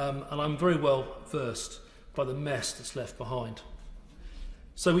 and I'm very well versed by the mess that's left behind.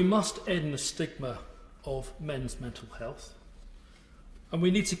 So we must end the stigma of men's mental health, and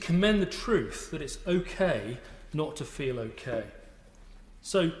we need to commend the truth that it's okay not to feel okay.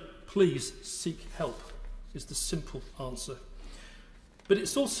 So please seek help is the simple answer. But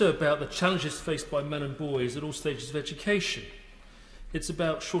it's also about the challenges faced by men and boys at all stages of education. It's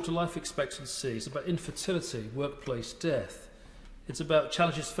about shorter life expectancy, it's about infertility, workplace death. It's about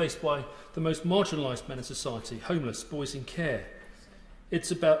challenges faced by the most marginalised men in society, homeless, boys in care.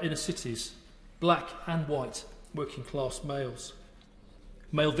 It's about inner cities, black and white, working class males.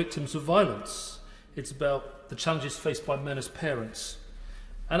 Male victims of violence. It's about the challenges faced by men as parents.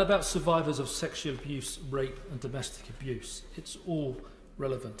 And about survivors of sexual abuse, rape and domestic abuse. It's all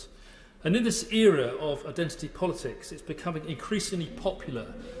relevant. And in this era of identity politics, it's becoming increasingly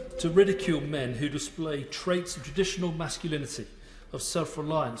popular to ridicule men who display traits of traditional masculinity, of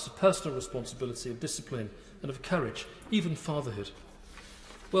self-reliance, of personal responsibility, of discipline and of courage, even fatherhood.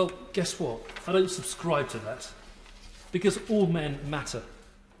 Well, guess what? I don't subscribe to that, because all men matter.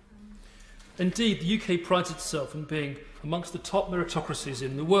 Indeed, the UK prides itself on being amongst the top meritocracies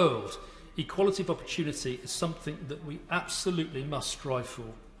in the world. Equality of opportunity is something that we absolutely must strive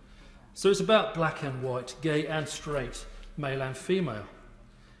for. So it's about black and white, gay and straight, male and female.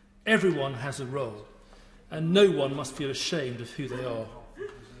 Everyone has a role, and no one must feel ashamed of who they are.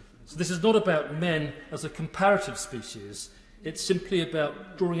 So this is not about men as a comparative species, It's simply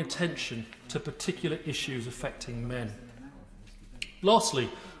about drawing attention to particular issues affecting men. Lastly,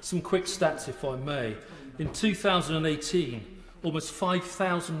 some quick stats, if I may. In 2018, almost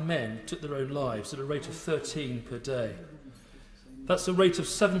 5,000 men took their own lives at a rate of 13 per day. That's a rate of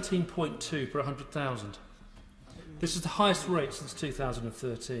 17.2 per 100,000. This is the highest rate since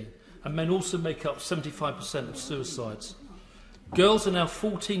 2013, and men also make up 75% of suicides. Girls are now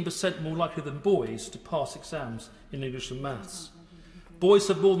 14% more likely than boys to pass exams in English and maths. Boys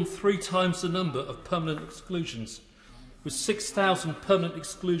have more than 3 times the number of permanent exclusions, with 6,000 permanent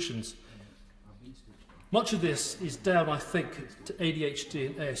exclusions. Much of this is down, I think, to ADHD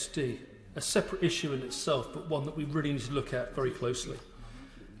and ASD, a separate issue in itself, but one that we really need to look at very closely.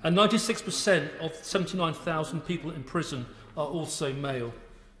 And 96% of 79,000 people in prison are also male.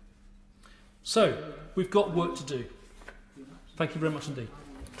 So, we've got work to do. Thank you very much indeed.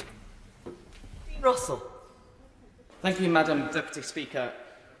 Russell. Thank you, Madam Deputy Speaker.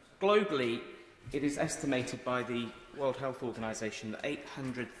 Globally, it is estimated by the World Health Organization that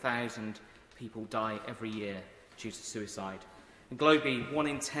 800,000 people die every year due to suicide. And globally, 1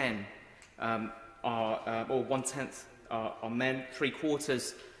 in 10 or 1/10 are men,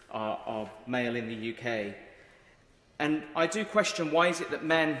 3/4 are male in the UK. And I do question, why is it that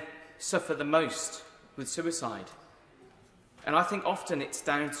men suffer the most with suicide? And I think often it's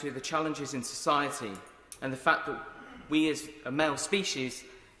down to the challenges in society and the fact that we as a male species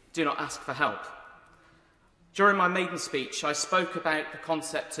do not ask for help. During my maiden speech, I spoke about the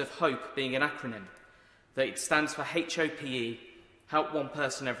concept of HOPE being an acronym, that it stands for HOPE, help one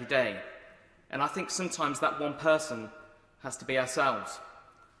person every day. And I think sometimes that one person has to be ourselves.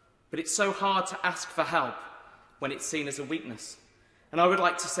 But it's so hard to ask for help when it's seen as a weakness. And I would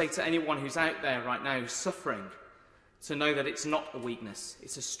like to say to anyone who's out there right now who's suffering, to know that it's not a weakness,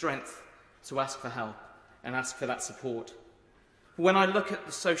 it's a strength to ask for help and ask for that support. When I look at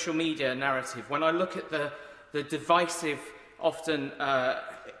the social media narrative, when I look at the divisive, often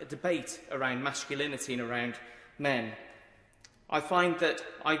debate around masculinity and around men, I find that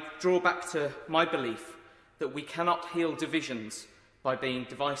I draw back to my belief that we cannot heal divisions by being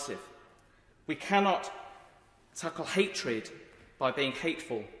divisive. We cannot tackle hatred by being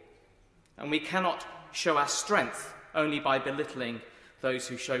hateful. And we cannot show our strength only by belittling those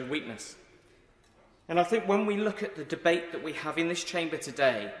who show weakness. And I think when we look at the debate that we have in this chamber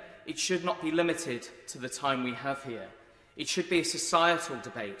today, it should not be limited to the time we have here. It should be a societal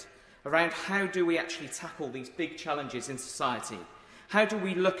debate around how do we actually tackle these big challenges in society. How do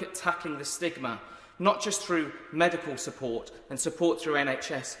we look at tackling the stigma, not just through medical support and support through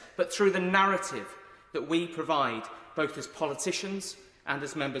NHS, but through the narrative that we provide both as politicians and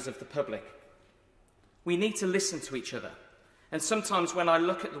as members of the public. We need to listen to each other. And sometimes when I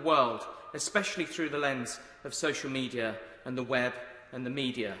look at the world, especially through the lens of social media and the web and the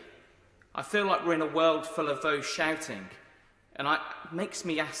media, I feel like we're in a world full of those shouting. And it makes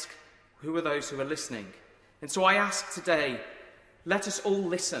me ask, who are those who are listening? And so I ask today, let us all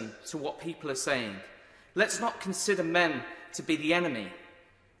listen to what people are saying. Let's not consider men to be the enemy.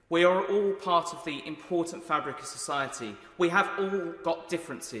 We are all part of the important fabric of society. We have all got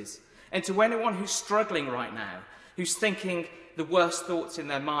differences. And to anyone who's struggling right now, who's thinking the worst thoughts in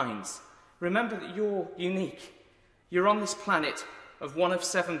their minds, remember that you're unique. You're on this planet of 1 of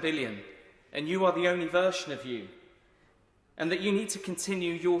 7 billion, and you are the only version of you. And that you need to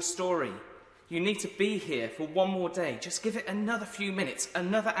continue your story. You need to be here for one more day. Just give it another few minutes,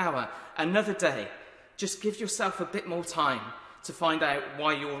 another hour, another day. Just give yourself a bit more time to find out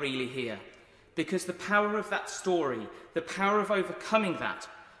why you're really here. Because the power of that story, the power of overcoming that,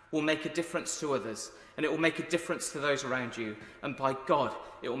 will make a difference to others, and it will make a difference to those around you, and by God,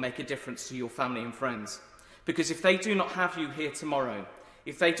 it will make a difference to your family and friends. Because if they do not have you here tomorrow,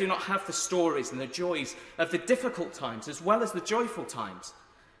 if they do not have the stories and the joys of the difficult times as well as the joyful times,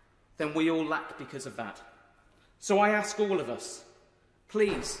 then we all lack because of that. So I ask all of us,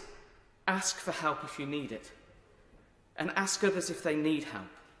 please, ask for help if you need it, and ask others if they need help.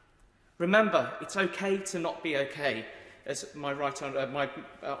 Remember, it's okay to not be okay, as my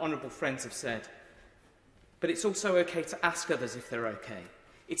honourable friends have said. But it's also okay to ask others if they're okay.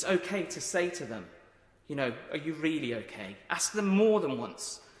 It's okay to say to them, you know, are you really okay? Ask them more than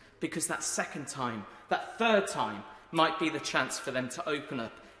once, because that second time, that third time, might be the chance for them to open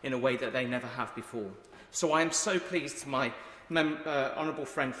up in a way that they never have before. So I am so pleased to my honourable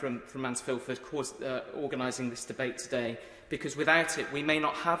friend from Mansfield for organising this debate today, because without it, we may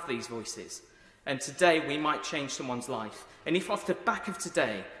not have these voices. And today, we might change someone's life. And if off the back of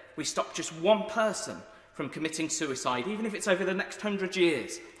today, we stop just one person from committing suicide, even if it's over the next 100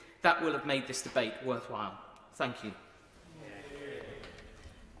 years, that will have made this debate worthwhile. Thank you.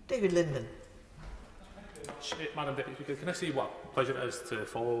 David Linden. Madam Deputy Speaker, can I say what pleasure it is to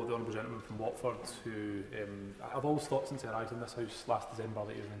follow the Honourable Gentleman from Watford, who I've always thought since he arrived in this House last December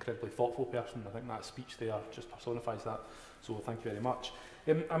that he was an incredibly thoughtful person. I think that speech there just personifies that, so thank you very much.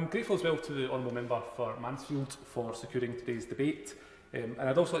 I'm grateful as well to the Honourable Member for Mansfield for securing today's debate, and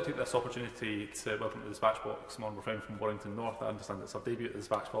I'd also like to take this opportunity to welcome to the dispatch box my Honourable friend from Warrington North. I understand it's her debut at the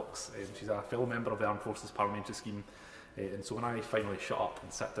dispatch box. She's a fellow member of the Armed Forces Parliamentary Scheme, and so when I finally shut up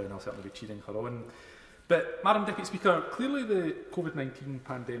and sit down, I'll certainly be cheering her on. But, Madam Deputy Speaker, clearly the COVID-19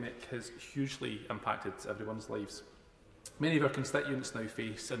 pandemic has hugely impacted everyone's lives. Many of our constituents now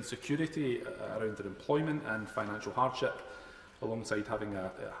face insecurity around their employment and financial hardship, alongside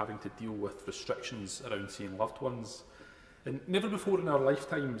having to deal with restrictions around seeing loved ones. And never before in our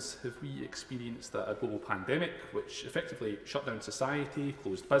lifetimes have we experienced a global pandemic which effectively shut down society,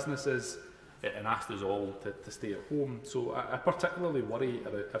 closed businesses, and asked us all to stay at home. So I particularly worry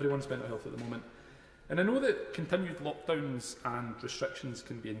about everyone's mental health at the moment. And I know that continued lockdowns and restrictions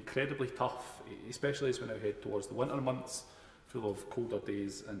can be incredibly tough, especially as we now head towards the winter months, full of colder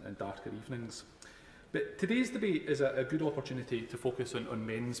days and darker evenings. But today's debate is a good opportunity to focus on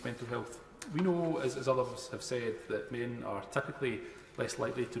men's mental health. We know, as others have said, that men are typically less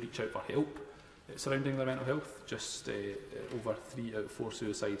likely to reach out for help surrounding their mental health. Just over 3 out of 4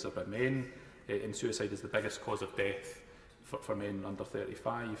 suicides are by men, and suicide is the biggest cause of death for men under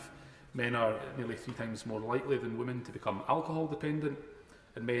 35. Men are nearly 3 times more likely than women to become alcohol dependent,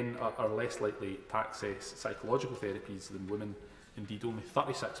 and men are less likely to access psychological therapies than women. Indeed, only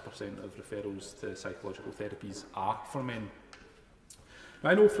 36% of referrals to psychological therapies are for men.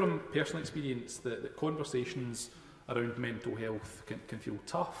 Now, I know from personal experience that conversations around mental health can feel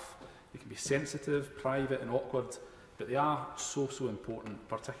tough, they can be sensitive, private and awkward, but they are so important,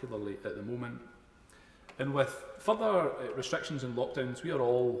 particularly at the moment. And with further restrictions and lockdowns, we are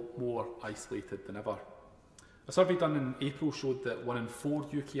all more isolated than ever. A survey done in April showed that 1 in 4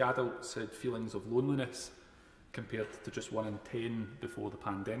 UK adults had feelings of loneliness, compared to just 1 in 10 before the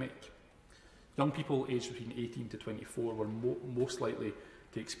pandemic. Young people aged between 18 to 24 were most likely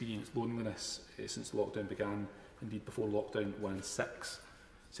to experience loneliness since lockdown began. Indeed, before lockdown, 1 in 6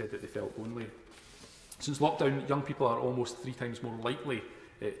 said that they felt lonely. Since lockdown, young people are almost 3 times more likely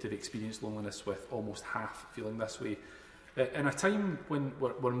to have experienced loneliness, with almost half feeling this way. In a time when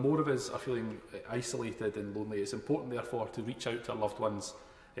more of us are feeling isolated and lonely, it's important therefore to reach out to our loved ones.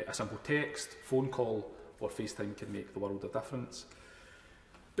 A simple text, phone call or FaceTime can make the world a difference.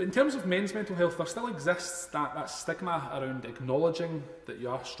 But in terms of men's mental health, there still exists that stigma around acknowledging that you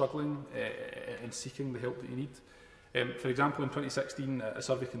are struggling and seeking the help that you need. For example, in 2016, a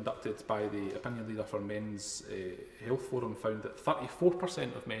survey conducted by the opinion leader for Men's Health Forum found that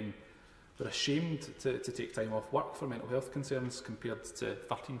 34% of men were ashamed to take time off work for mental health concerns, compared to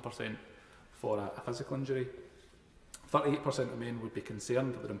 13% for a physical injury. 38% of men would be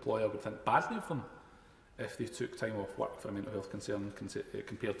concerned that their employer would think badly of them if they took time off work for a mental health concern,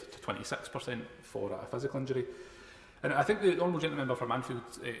 compared to 26% for a physical injury. And I think the Honourable Gentleman Member for Mansfield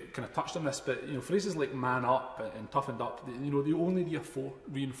kind of touched on this, but phrases like man up and toughened up, they only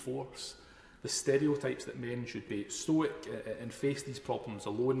reinforce the stereotypes that men should be stoic and face these problems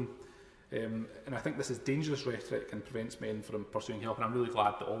alone. And I think this is dangerous rhetoric and prevents men from pursuing help, and I'm really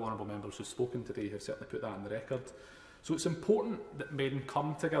glad that all Honourable Members who have spoken today have certainly put that on the record. So it's important that men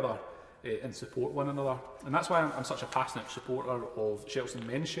come together and support one another, and that's why I'm such a passionate supporter of Shelton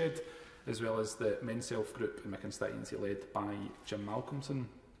Men's Shed, as well as the Men's Self group in my constituency led by Jim Malcolmson.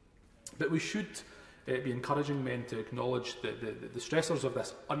 But we should be encouraging men to acknowledge that the stressors of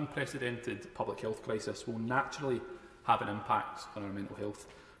this unprecedented public health crisis will naturally have an impact on our mental health,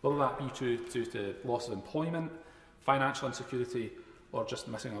 whether that be due to loss of employment, financial insecurity, or just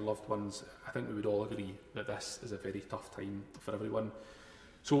missing our loved ones. I think we would all agree that this is a very tough time for everyone.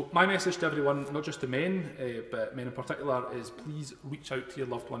 So my message to everyone, not just to men, but men in particular, is please reach out to your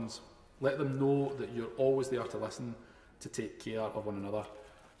loved ones. Let them know that you're always there to listen, to take care of one another,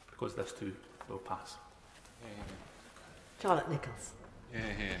 because this too will pass. Charlotte Nichols.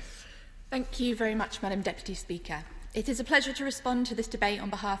 Thank you very much, Madam Deputy Speaker. It is a pleasure to respond to this debate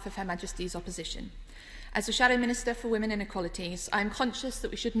on behalf of Her Majesty's opposition. As the Shadow Minister for Women and Equalities, I am conscious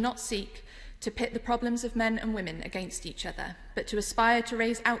that we should not seek to pit the problems of men and women against each other, but to aspire to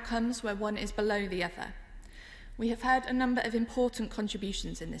raise outcomes where one is below the other. We have heard a number of important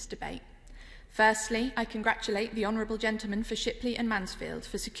contributions in this debate. Firstly, I congratulate the Honourable Gentleman for Shipley and Mansfield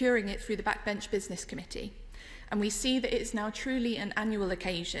for securing it through the Backbench Business Committee, and we see that it is now truly an annual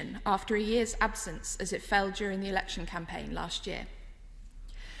occasion after a year's absence as it fell during the election campaign last year.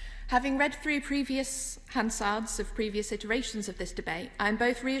 Having read through previous Hansards of previous iterations of this debate, I am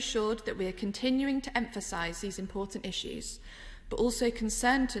both reassured that we are continuing to emphasise these important issues, but also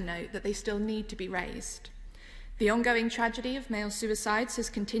concerned to note that they still need to be raised. The ongoing tragedy of male suicides has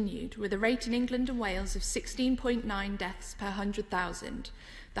continued, with a rate in England and Wales of 16.9 deaths per 100,000,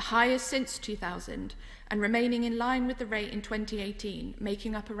 the highest since 2000, and remaining in line with the rate in 2018,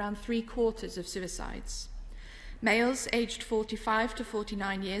 making up around 3/4 of suicides. Males aged 45 to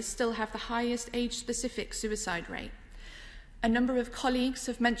 49 years still have the highest age-specific suicide rate. A number of colleagues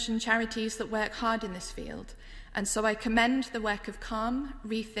have mentioned charities that work hard in this field, and so I commend the work of Calm,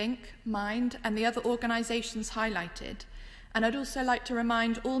 Rethink, Mind and the other organisations highlighted. And I'd also like to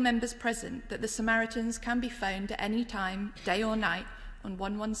remind all members present that the Samaritans can be phoned at any time, day or night, on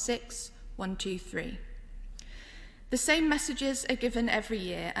 116 123. The same messages are given every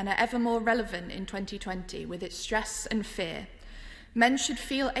year and are ever more relevant in 2020 with its stress and fear. Men should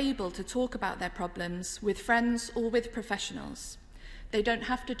feel able to talk about their problems with friends or with professionals. They don't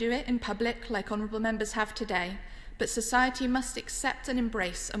have to do it in public like honourable members have today, but society must accept and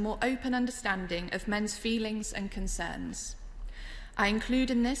embrace a more open understanding of men's feelings and concerns. I include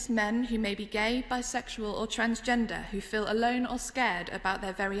in this men who may be gay, bisexual or transgender who feel alone or scared about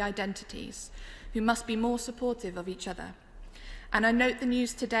their very identities, who must be more supportive of each other. And I note the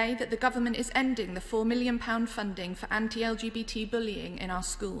news today that the government is ending the £4 million funding for anti-LGBT bullying in our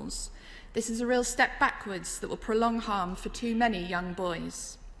schools. This is a real step backwards that will prolong harm for too many young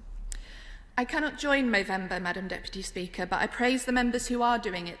boys. I cannot join Movember, Madam Deputy Speaker, but I praise the members who are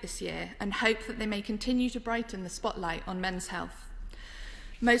doing it this year and hope that they may continue to brighten the spotlight on men's health.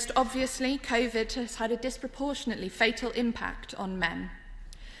 Most obviously, COVID has had a disproportionately fatal impact on men.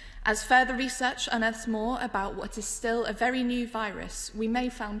 As further research unearths more about what is still a very new virus, we may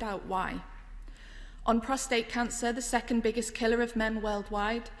find out why. On prostate cancer, the second biggest killer of men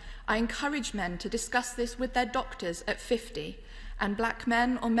worldwide, I encourage men to discuss this with their doctors at 50, and black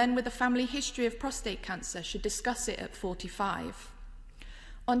men or men with a family history of prostate cancer should discuss it at 45.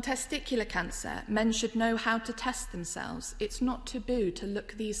 On testicular cancer, men should know how to test themselves. It's not taboo to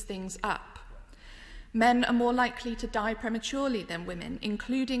look these things up. Men are more likely to die prematurely than women,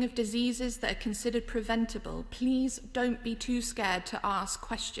 including of diseases that are considered preventable. Please don't be too scared to ask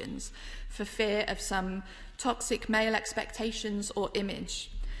questions for fear of some toxic male expectations or image.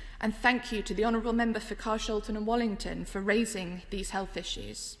 And thank you to the Honourable Member for Carshalton and Wallington for raising these health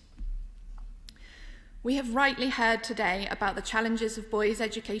issues. We have rightly heard today about the challenges of boys'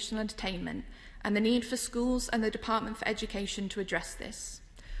 educational attainment and the need for schools and the Department for Education to address this.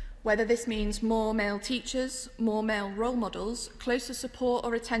 Whether this means more male teachers, more male role models, closer support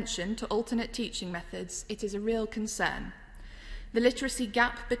or attention to alternate teaching methods, it is a real concern. The literacy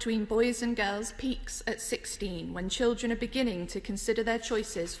gap between boys and girls peaks at 16, when children are beginning to consider their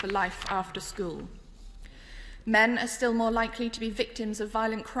choices for life after school. Men are still more likely to be victims of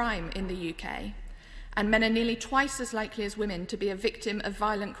violent crime in the UK, and men are nearly twice as likely as women to be a victim of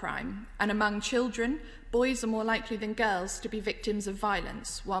violent crime. And among children, boys are more likely than girls to be victims of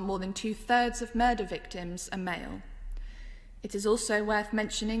violence, while more than 2/3 of murder victims are male. It is also worth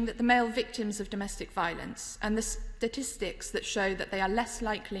mentioning that the male victims of domestic violence and the statistics that show that they are less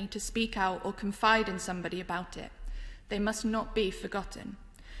likely to speak out or confide in somebody about it, they must not be forgotten,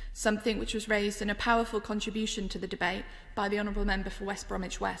 something which was raised in a powerful contribution to the debate by the Honourable Member for West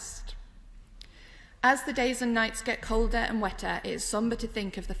Bromwich West. As the days and nights get colder and wetter, it is sombre to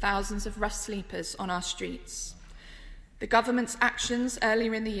think of the thousands of rough sleepers on our streets. The government's actions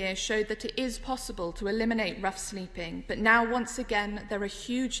earlier in the year showed that it is possible to eliminate rough sleeping, but now once again there are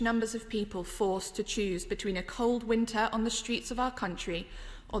huge numbers of people forced to choose between a cold winter on the streets of our country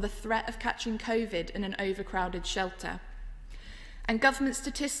or the threat of catching COVID in an overcrowded shelter. And government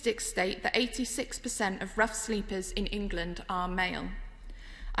statistics state that 86% of rough sleepers in England are male.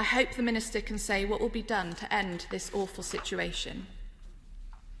 I hope the Minister can say what will be done to end this awful situation.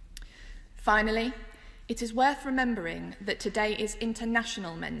 Finally, it is worth remembering that today is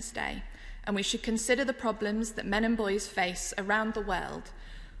International Men's Day, and we should consider the problems that men and boys face around the world,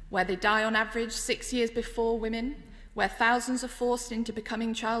 where they die on average 6 years before women, where thousands are forced into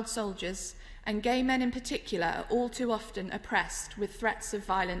becoming child soldiers, and gay men in particular are all too often oppressed with threats of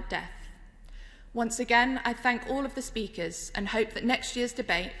violent death. Once again, I thank all of the speakers and hope that next year's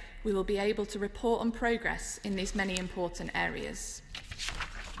debate we will be able to report on progress in these many important areas.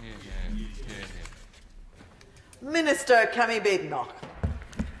 Minister Cami Badenoch.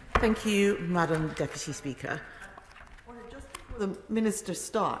 Thank you, Madam Deputy Speaker. Well, just before the Minister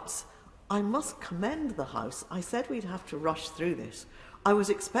starts, I must commend the House. I said we'd have to rush through this. I was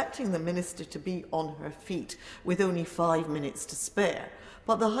expecting the Minister to be on her feet with only 5 minutes to spare.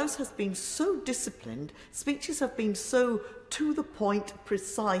 But the House has been so disciplined, speeches have been so to the point,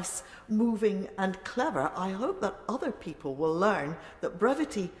 precise, moving and clever. I hope that other people will learn that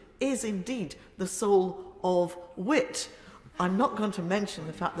brevity is indeed the soul of wit. I'm not going to mention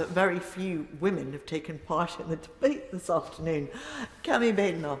the fact that very few women have taken part in the debate this afternoon. Cami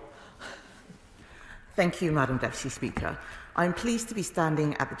Badenov. Thank you, Madam Deputy Speaker. I'm pleased to be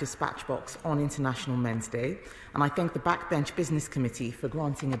standing at the dispatch box on International Men's Day, and I thank the Backbench Business Committee for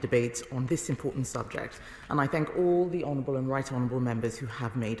granting a debate on this important subject, and I thank all the Honourable and Right Honourable members who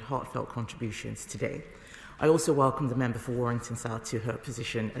have made heartfelt contributions today. I also welcome the member for Warrington South to her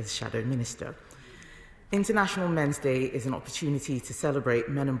position as Shadow Minister. International Men's Day is an opportunity to celebrate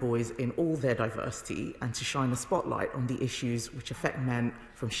men and boys in all their diversity and to shine a spotlight on the issues which affect men,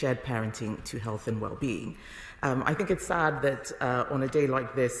 from shared parenting to health and well-being. I think it's sad that on a day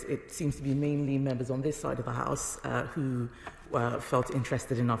like this, it seems to be mainly members on this side of the House who felt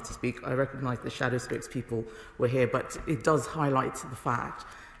interested enough to speak. I recognise the shadow spokespeople were here, but it does highlight the fact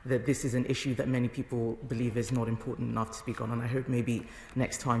that this is an issue that many people believe is not important enough to speak on, and I hope maybe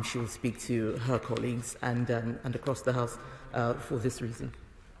next time she'll speak to her colleagues and across the House for this reason.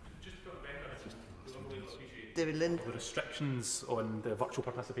 David Lind. The restrictions on the virtual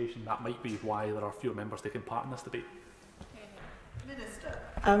participation, that might be why there are fewer members taking part in this debate. Minister.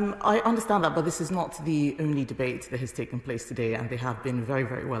 I understand that, but this is not the only debate that has taken place today, and they have been very,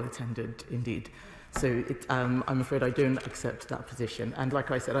 very well attended indeed. So I'm afraid I don't accept that position. And like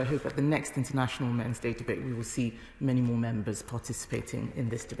I said, I hope at the next International Men's Day debate we will see many more members participating in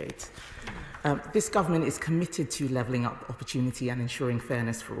this debate. This government is committed to levelling up opportunity and ensuring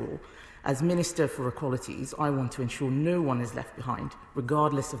fairness for all. As Minister for Equalities, I want to ensure no one is left behind,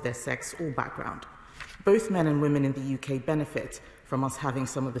 regardless of their sex or background. Both men and women in the UK benefit from us having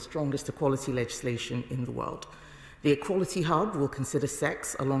some of the strongest equality legislation in the world. The Equality Hub will consider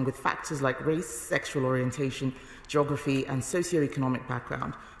sex, along with factors like race, sexual orientation, geography and socio-economic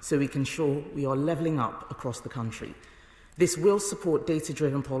background, so we can ensure we are levelling up across the country. This will support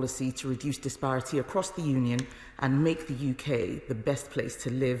data-driven policy to reduce disparity across the Union and make the UK the best place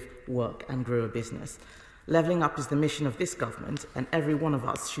to live, work and grow a business. Levelling up is the mission of this government, and every one of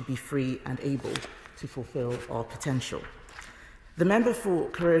us should be free and able to fulfil our potential. The member for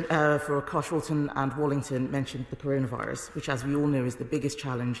Carshalton and Wallington mentioned the coronavirus, which, as we all know, is the biggest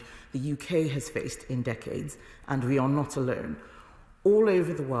challenge the UK has faced in decades, and we are not alone. All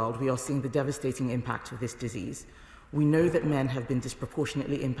over the world, we are seeing the devastating impact of this disease. We know that men have been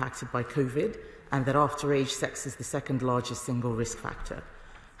disproportionately impacted by COVID, and that after age, sex is the second largest single risk factor.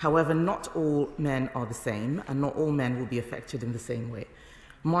 However, not all men are the same, and not all men will be affected in the same way.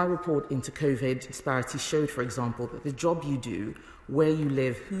 My report into COVID disparities showed, for example, that the job you do, where you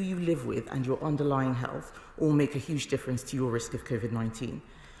live, who you live with, and your underlying health all make a huge difference to your risk of COVID-19.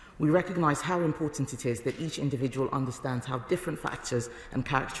 We recognise how important it is that each individual understands how different factors and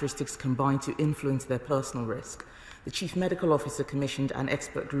characteristics combine to influence their personal risk. The Chief Medical Officer commissioned an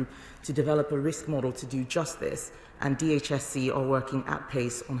expert group to develop a risk model to do just this, and DHSC are working at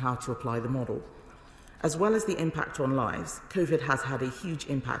pace on how to apply the model. As well as the impact on lives, COVID has had a huge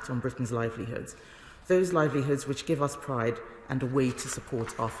impact on Britain's livelihoods, those livelihoods which give us pride and a way to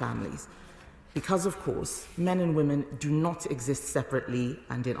support our families. Because, of course, men and women do not exist separately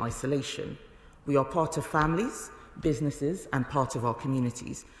and in isolation. We are part of families, businesses, and part of our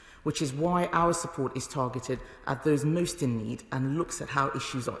communities, which is why our support is targeted at those most in need and looks at how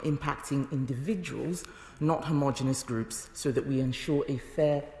issues are impacting individuals, not homogenous groups, so that we ensure a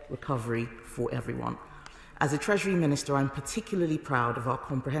fair recovery for everyone. As a Treasury Minister, I'm particularly proud of our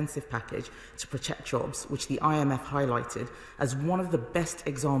comprehensive package to protect jobs, which the IMF highlighted as one of the best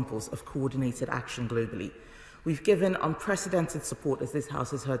examples of coordinated action globally. We've given unprecedented support, as this House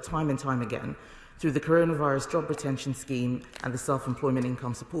has heard time and time again, through the Coronavirus Job Retention Scheme and the Self-Employment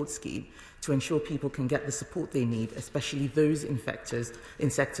Income Support Scheme, to ensure people can get the support they need, especially those in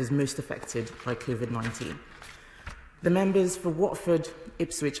sectors most affected by COVID-19. The members for Watford,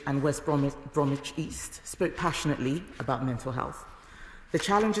 Ipswich and West Bromwich East spoke passionately about mental health. The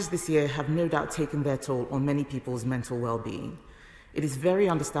challenges this year have no doubt taken their toll on many people's mental well-being. It is very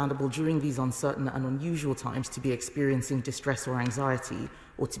understandable during these uncertain and unusual times to be experiencing distress or anxiety,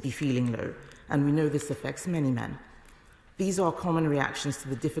 or to be feeling low, and we know this affects many men. These are common reactions to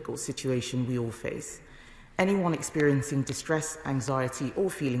the difficult situation we all face. Anyone experiencing distress, anxiety or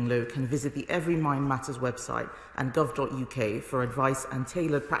feeling low can visit the Every Mind Matters website and gov.uk for advice and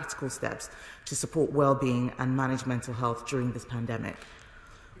tailored practical steps to support well-being and manage mental health during this pandemic.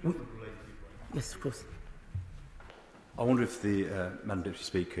 Yes, of course. I wonder if the, Madam Deputy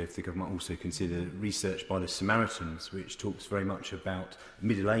Speaker, if the government also consider research by the Samaritans, which talks very much about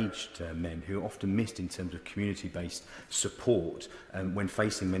middle-aged men who are often missed in terms of community-based support when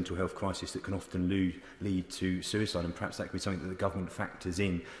facing mental health crisis that can often lead to suicide, and perhaps that could be something that the government factors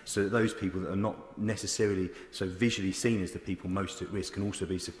in, so that those people that are not necessarily so visually seen as the people most at risk can also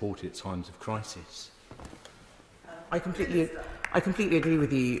be supported at times of crisis. I completely agree with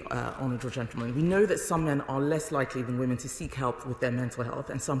the honourable gentleman. We know that some men are less likely than women to seek help with their mental health,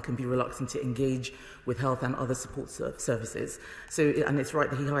 and some can be reluctant to engage with health and other support services. And it's right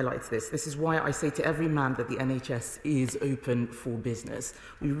that he highlights this. This is why I say to every man that the NHS is open for business.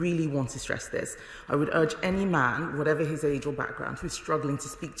 We really want to stress this. I would urge any man, whatever his age or background, who's struggling to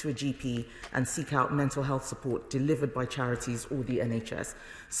speak to a GP and seek out mental health support delivered by charities or the NHS.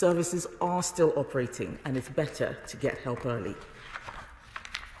 Services are still operating, and it's better to get help early.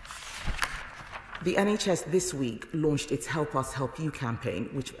 The NHS this week launched its Help Us, Help You campaign,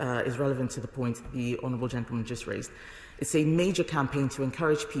 which is relevant to the point the honourable gentleman just raised. It's a major campaign to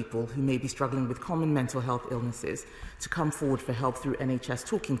encourage people who may be struggling with common mental health illnesses to come forward for help through NHS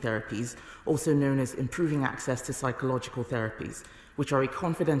talking therapies, also known as improving access to psychological therapies, which are a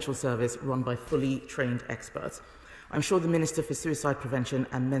confidential service run by fully trained experts. I'm sure the Minister for Suicide Prevention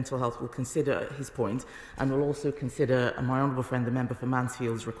and Mental Health will consider his point and will also consider my honourable friend, the member for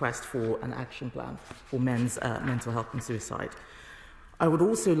Mansfield's request for an action plan for men's mental health and suicide. I would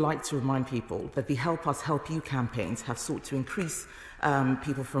also like to remind people that the Help Us, Help You campaigns have sought to increase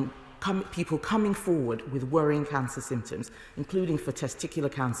people coming forward with worrying cancer symptoms, including for testicular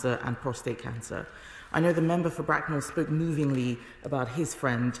cancer and prostate cancer. I know the member for Bracknell spoke movingly about his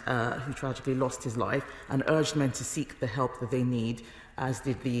friend who tragically lost his life and urged men to seek the help that they need, as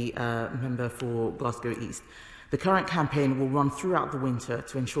did the member for Glasgow East. The current campaign will run throughout the winter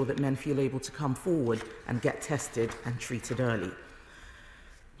to ensure that men feel able to come forward and get tested and treated early.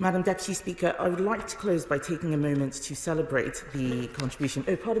 Madam Deputy Speaker, I would like to close by taking a moment to celebrate the contribution.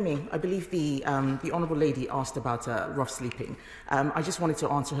 Oh, pardon me. I believe the Honourable Lady asked about rough sleeping. I just wanted to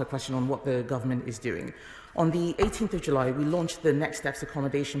answer her question on what the government is doing. On the 18th of July, we launched the Next Steps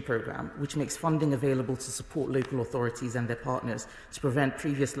Accommodation Programme, which makes funding available to support local authorities and their partners to prevent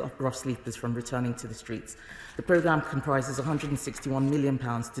previous rough sleepers from returning to the streets. The programme comprises £161 million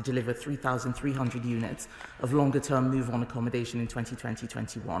to deliver 3,300 units of longer-term move-on accommodation in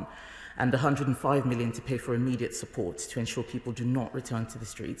 2020-21, and £105 million to pay for immediate support to ensure people do not return to the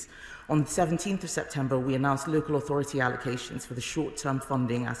streets. On the 17th of September, we announced local authority allocations for the short-term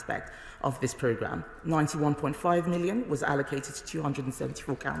funding aspect of this programme. £91.5 million was allocated to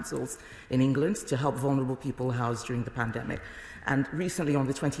 274 councils in England to help vulnerable people housed during the pandemic. And recently, on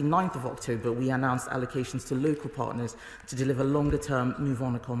the 29th of October, we announced allocations to local partners to deliver longer-term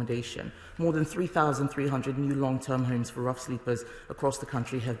move-on accommodation. More than 3,300 new long-term homes for rough sleepers across the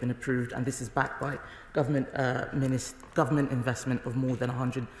country have been approved, and this is backed by government investment of more than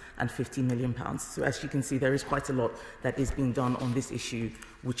 £150 million. So as you can see, there is quite a lot that is being done on this issue,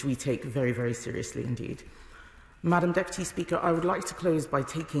 which we take very, very seriously indeed. Madam Deputy Speaker, I would like to close by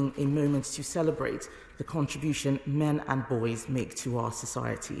taking a moment to celebrate the contribution men and boys make to our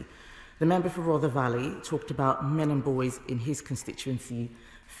society. The member for Rother Valley talked about men and boys in his constituency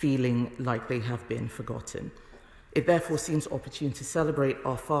feeling like they have been forgotten. It therefore seems opportune to celebrate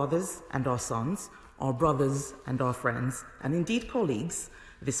our fathers and our sons, our brothers and our friends, and indeed colleagues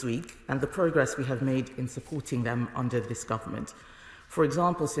this week, and the progress we have made in supporting them under this government. For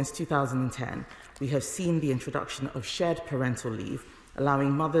example, since 2010, we have seen the introduction of shared parental leave,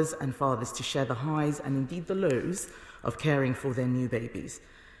 allowing mothers and fathers to share the highs and indeed the lows of caring for their new babies.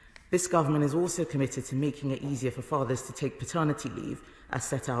 This government is also committed to making it easier for fathers to take paternity leave, as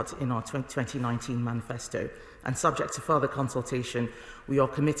set out in our 2019 manifesto. And subject to further consultation, we are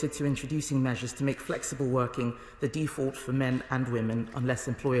committed to introducing measures to make flexible working the default for men and women, unless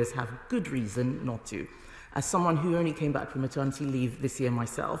employers have good reason not to. As someone who only came back from maternity leave this year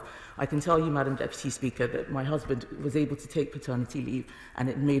myself, I can tell you, Madam Deputy Speaker, that my husband was able to take paternity leave, and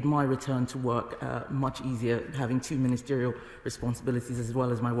it made my return to work much easier, having two ministerial responsibilities as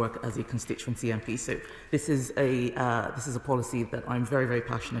well as my work as a constituency MP. So this is a policy that I'm very, very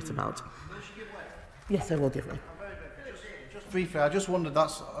passionate about. Yes, I will give way. Just briefly, I just wondered,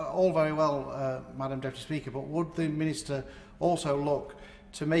 that's all very well, Madam Deputy Speaker, but would the Minister also look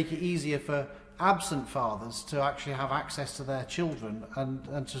to make it easier for absent fathers to actually have access to their children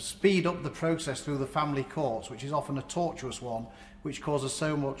and to speed up the process through the family courts, which is often a tortuous one, which causes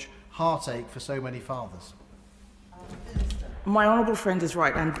so much heartache for so many fathers? Minister. My honourable friend is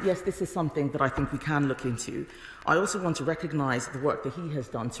right, and yes, this is something that I think we can look into. I also want to recognise the work that he has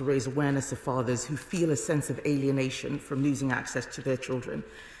done to raise awareness of fathers who feel a sense of alienation from losing access to their children.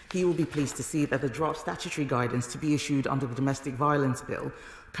 He will be pleased to see that the draft statutory guidance to be issued under the Domestic Violence Bill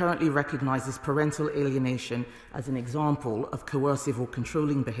currently recognises parental alienation as an example of coercive or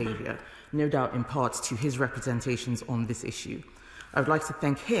controlling behaviour, no doubt in part to his representations on this issue. I would like to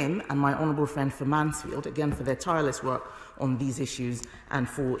thank him and my honourable friend for Mansfield, again for their tireless work on these issues and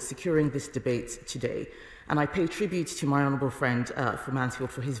for securing this debate today. And I pay tribute to my honourable friend for Mansfield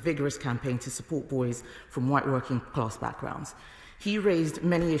for his vigorous campaign to support boys from white working class backgrounds. He raised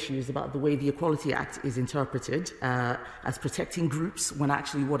many issues about the way the Equality Act is interpreted as protecting groups when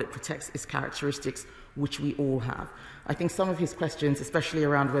actually what it protects is characteristics which we all have. I think some of his questions, especially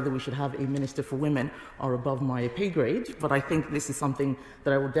around whether we should have a Minister for Women, are above my pay grade, but I think this is something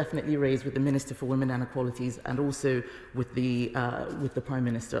that I will definitely raise with the Minister for Women and Equalities and also with the Prime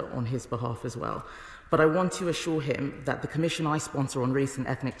Minister on his behalf as well. But I want to assure him that the commission I sponsor on race and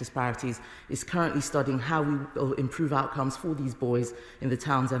ethnic disparities is currently studying how we will improve outcomes for these boys in the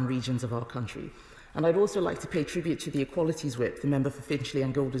towns and regions of our country. And I'd also like to pay tribute to the Equalities Whip, the member for Finchley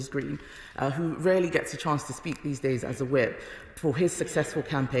and Golders Green, who rarely gets a chance to speak these days as a whip, for his successful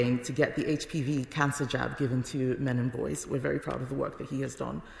campaign to get the HPV cancer jab given to men and boys. We're very proud of the work that he has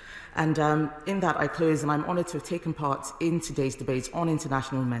done. And in that I close, and I'm honoured to have taken part in today's debate on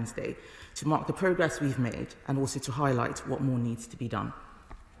International Men's Day to mark the progress we've made and also to highlight what more needs to be done.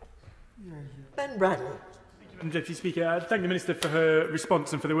 Ben Bradley. Madam Deputy Speaker, I thank the Minister for her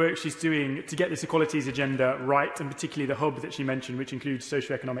response and for the work she's doing to get this equalities agenda right, and particularly the hub that she mentioned, which includes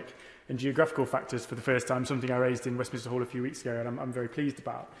socio-economic and geographical factors for the first time, something I raised in Westminster Hall a few weeks ago, and I'm very pleased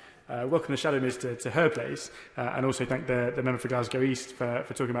about. Welcome the Shadow Minister to her place, and also thank the member for Glasgow East for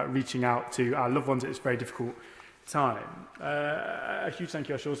talking about reaching out to our loved ones at this very difficult time. A huge thank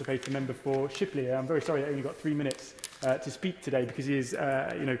you I should also pay to the member for Shipley. I'm very sorry I only got 3 minutes to speak today because he is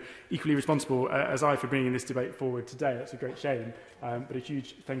equally responsible as I for bringing this debate forward today. That's a great shame, but a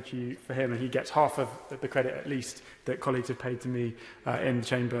huge thank you for him, and he gets half of the credit at least that colleagues have paid to me in the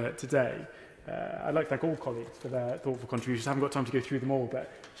chamber today. I'd like to thank all colleagues for their thoughtful contributions. I haven't got time to go through them all,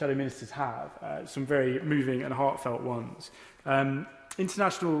 but shadow ministers have, some very moving and heartfelt ones.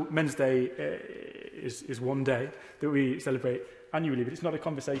 International Men's Day is one day that we celebrate annually, but it's not a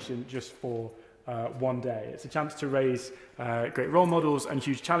conversation just for one day. It's a chance to raise great role models and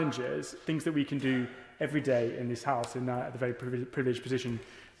huge challenges, things that we can do every day in this House in the very privileged position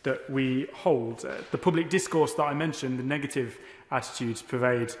that we hold. The public discourse that I mentioned, the negative attitudes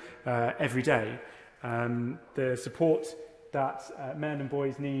pervade every day. The support that men and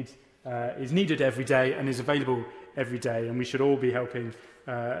boys need is needed every day and is available every day, and we should all be helping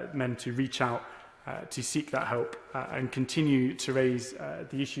men to reach out to seek that help and continue to raise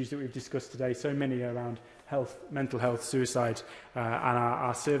the issues that we've discussed today, so many around health, mental health, suicide, and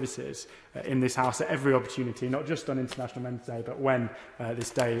our services in this House at every opportunity, not just on International Men's Day, but when this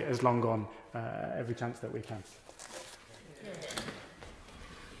day has long gone, every chance that we can.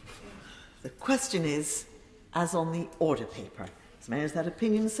 The question is, as on the order paper. As many as that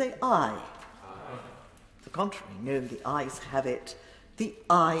opinion say aye. Aye. The contrary, no, the ayes have it. The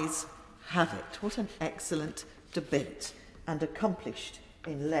ayes have it. What an excellent debate, and accomplished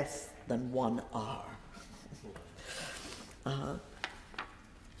in less than 1 hour.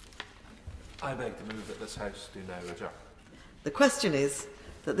 I beg to move that this House do now adjourn. The question is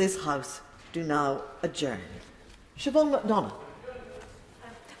that this House do now adjourn. Siobhan McDonagh.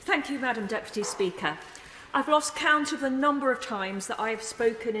 Thank you, Madam Deputy Speaker. I've lost count of the number of times that I have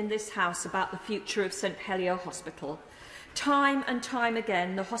spoken in this House about the future of St Helier Hospital. Time and time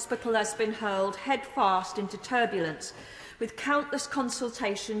again, the hospital has been hurled headfast into turbulence, with countless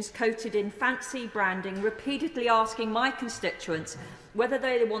consultations coated in fancy branding, repeatedly asking my constituents whether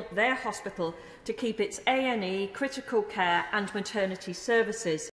they want their hospital to keep its A&E, critical care and maternity services.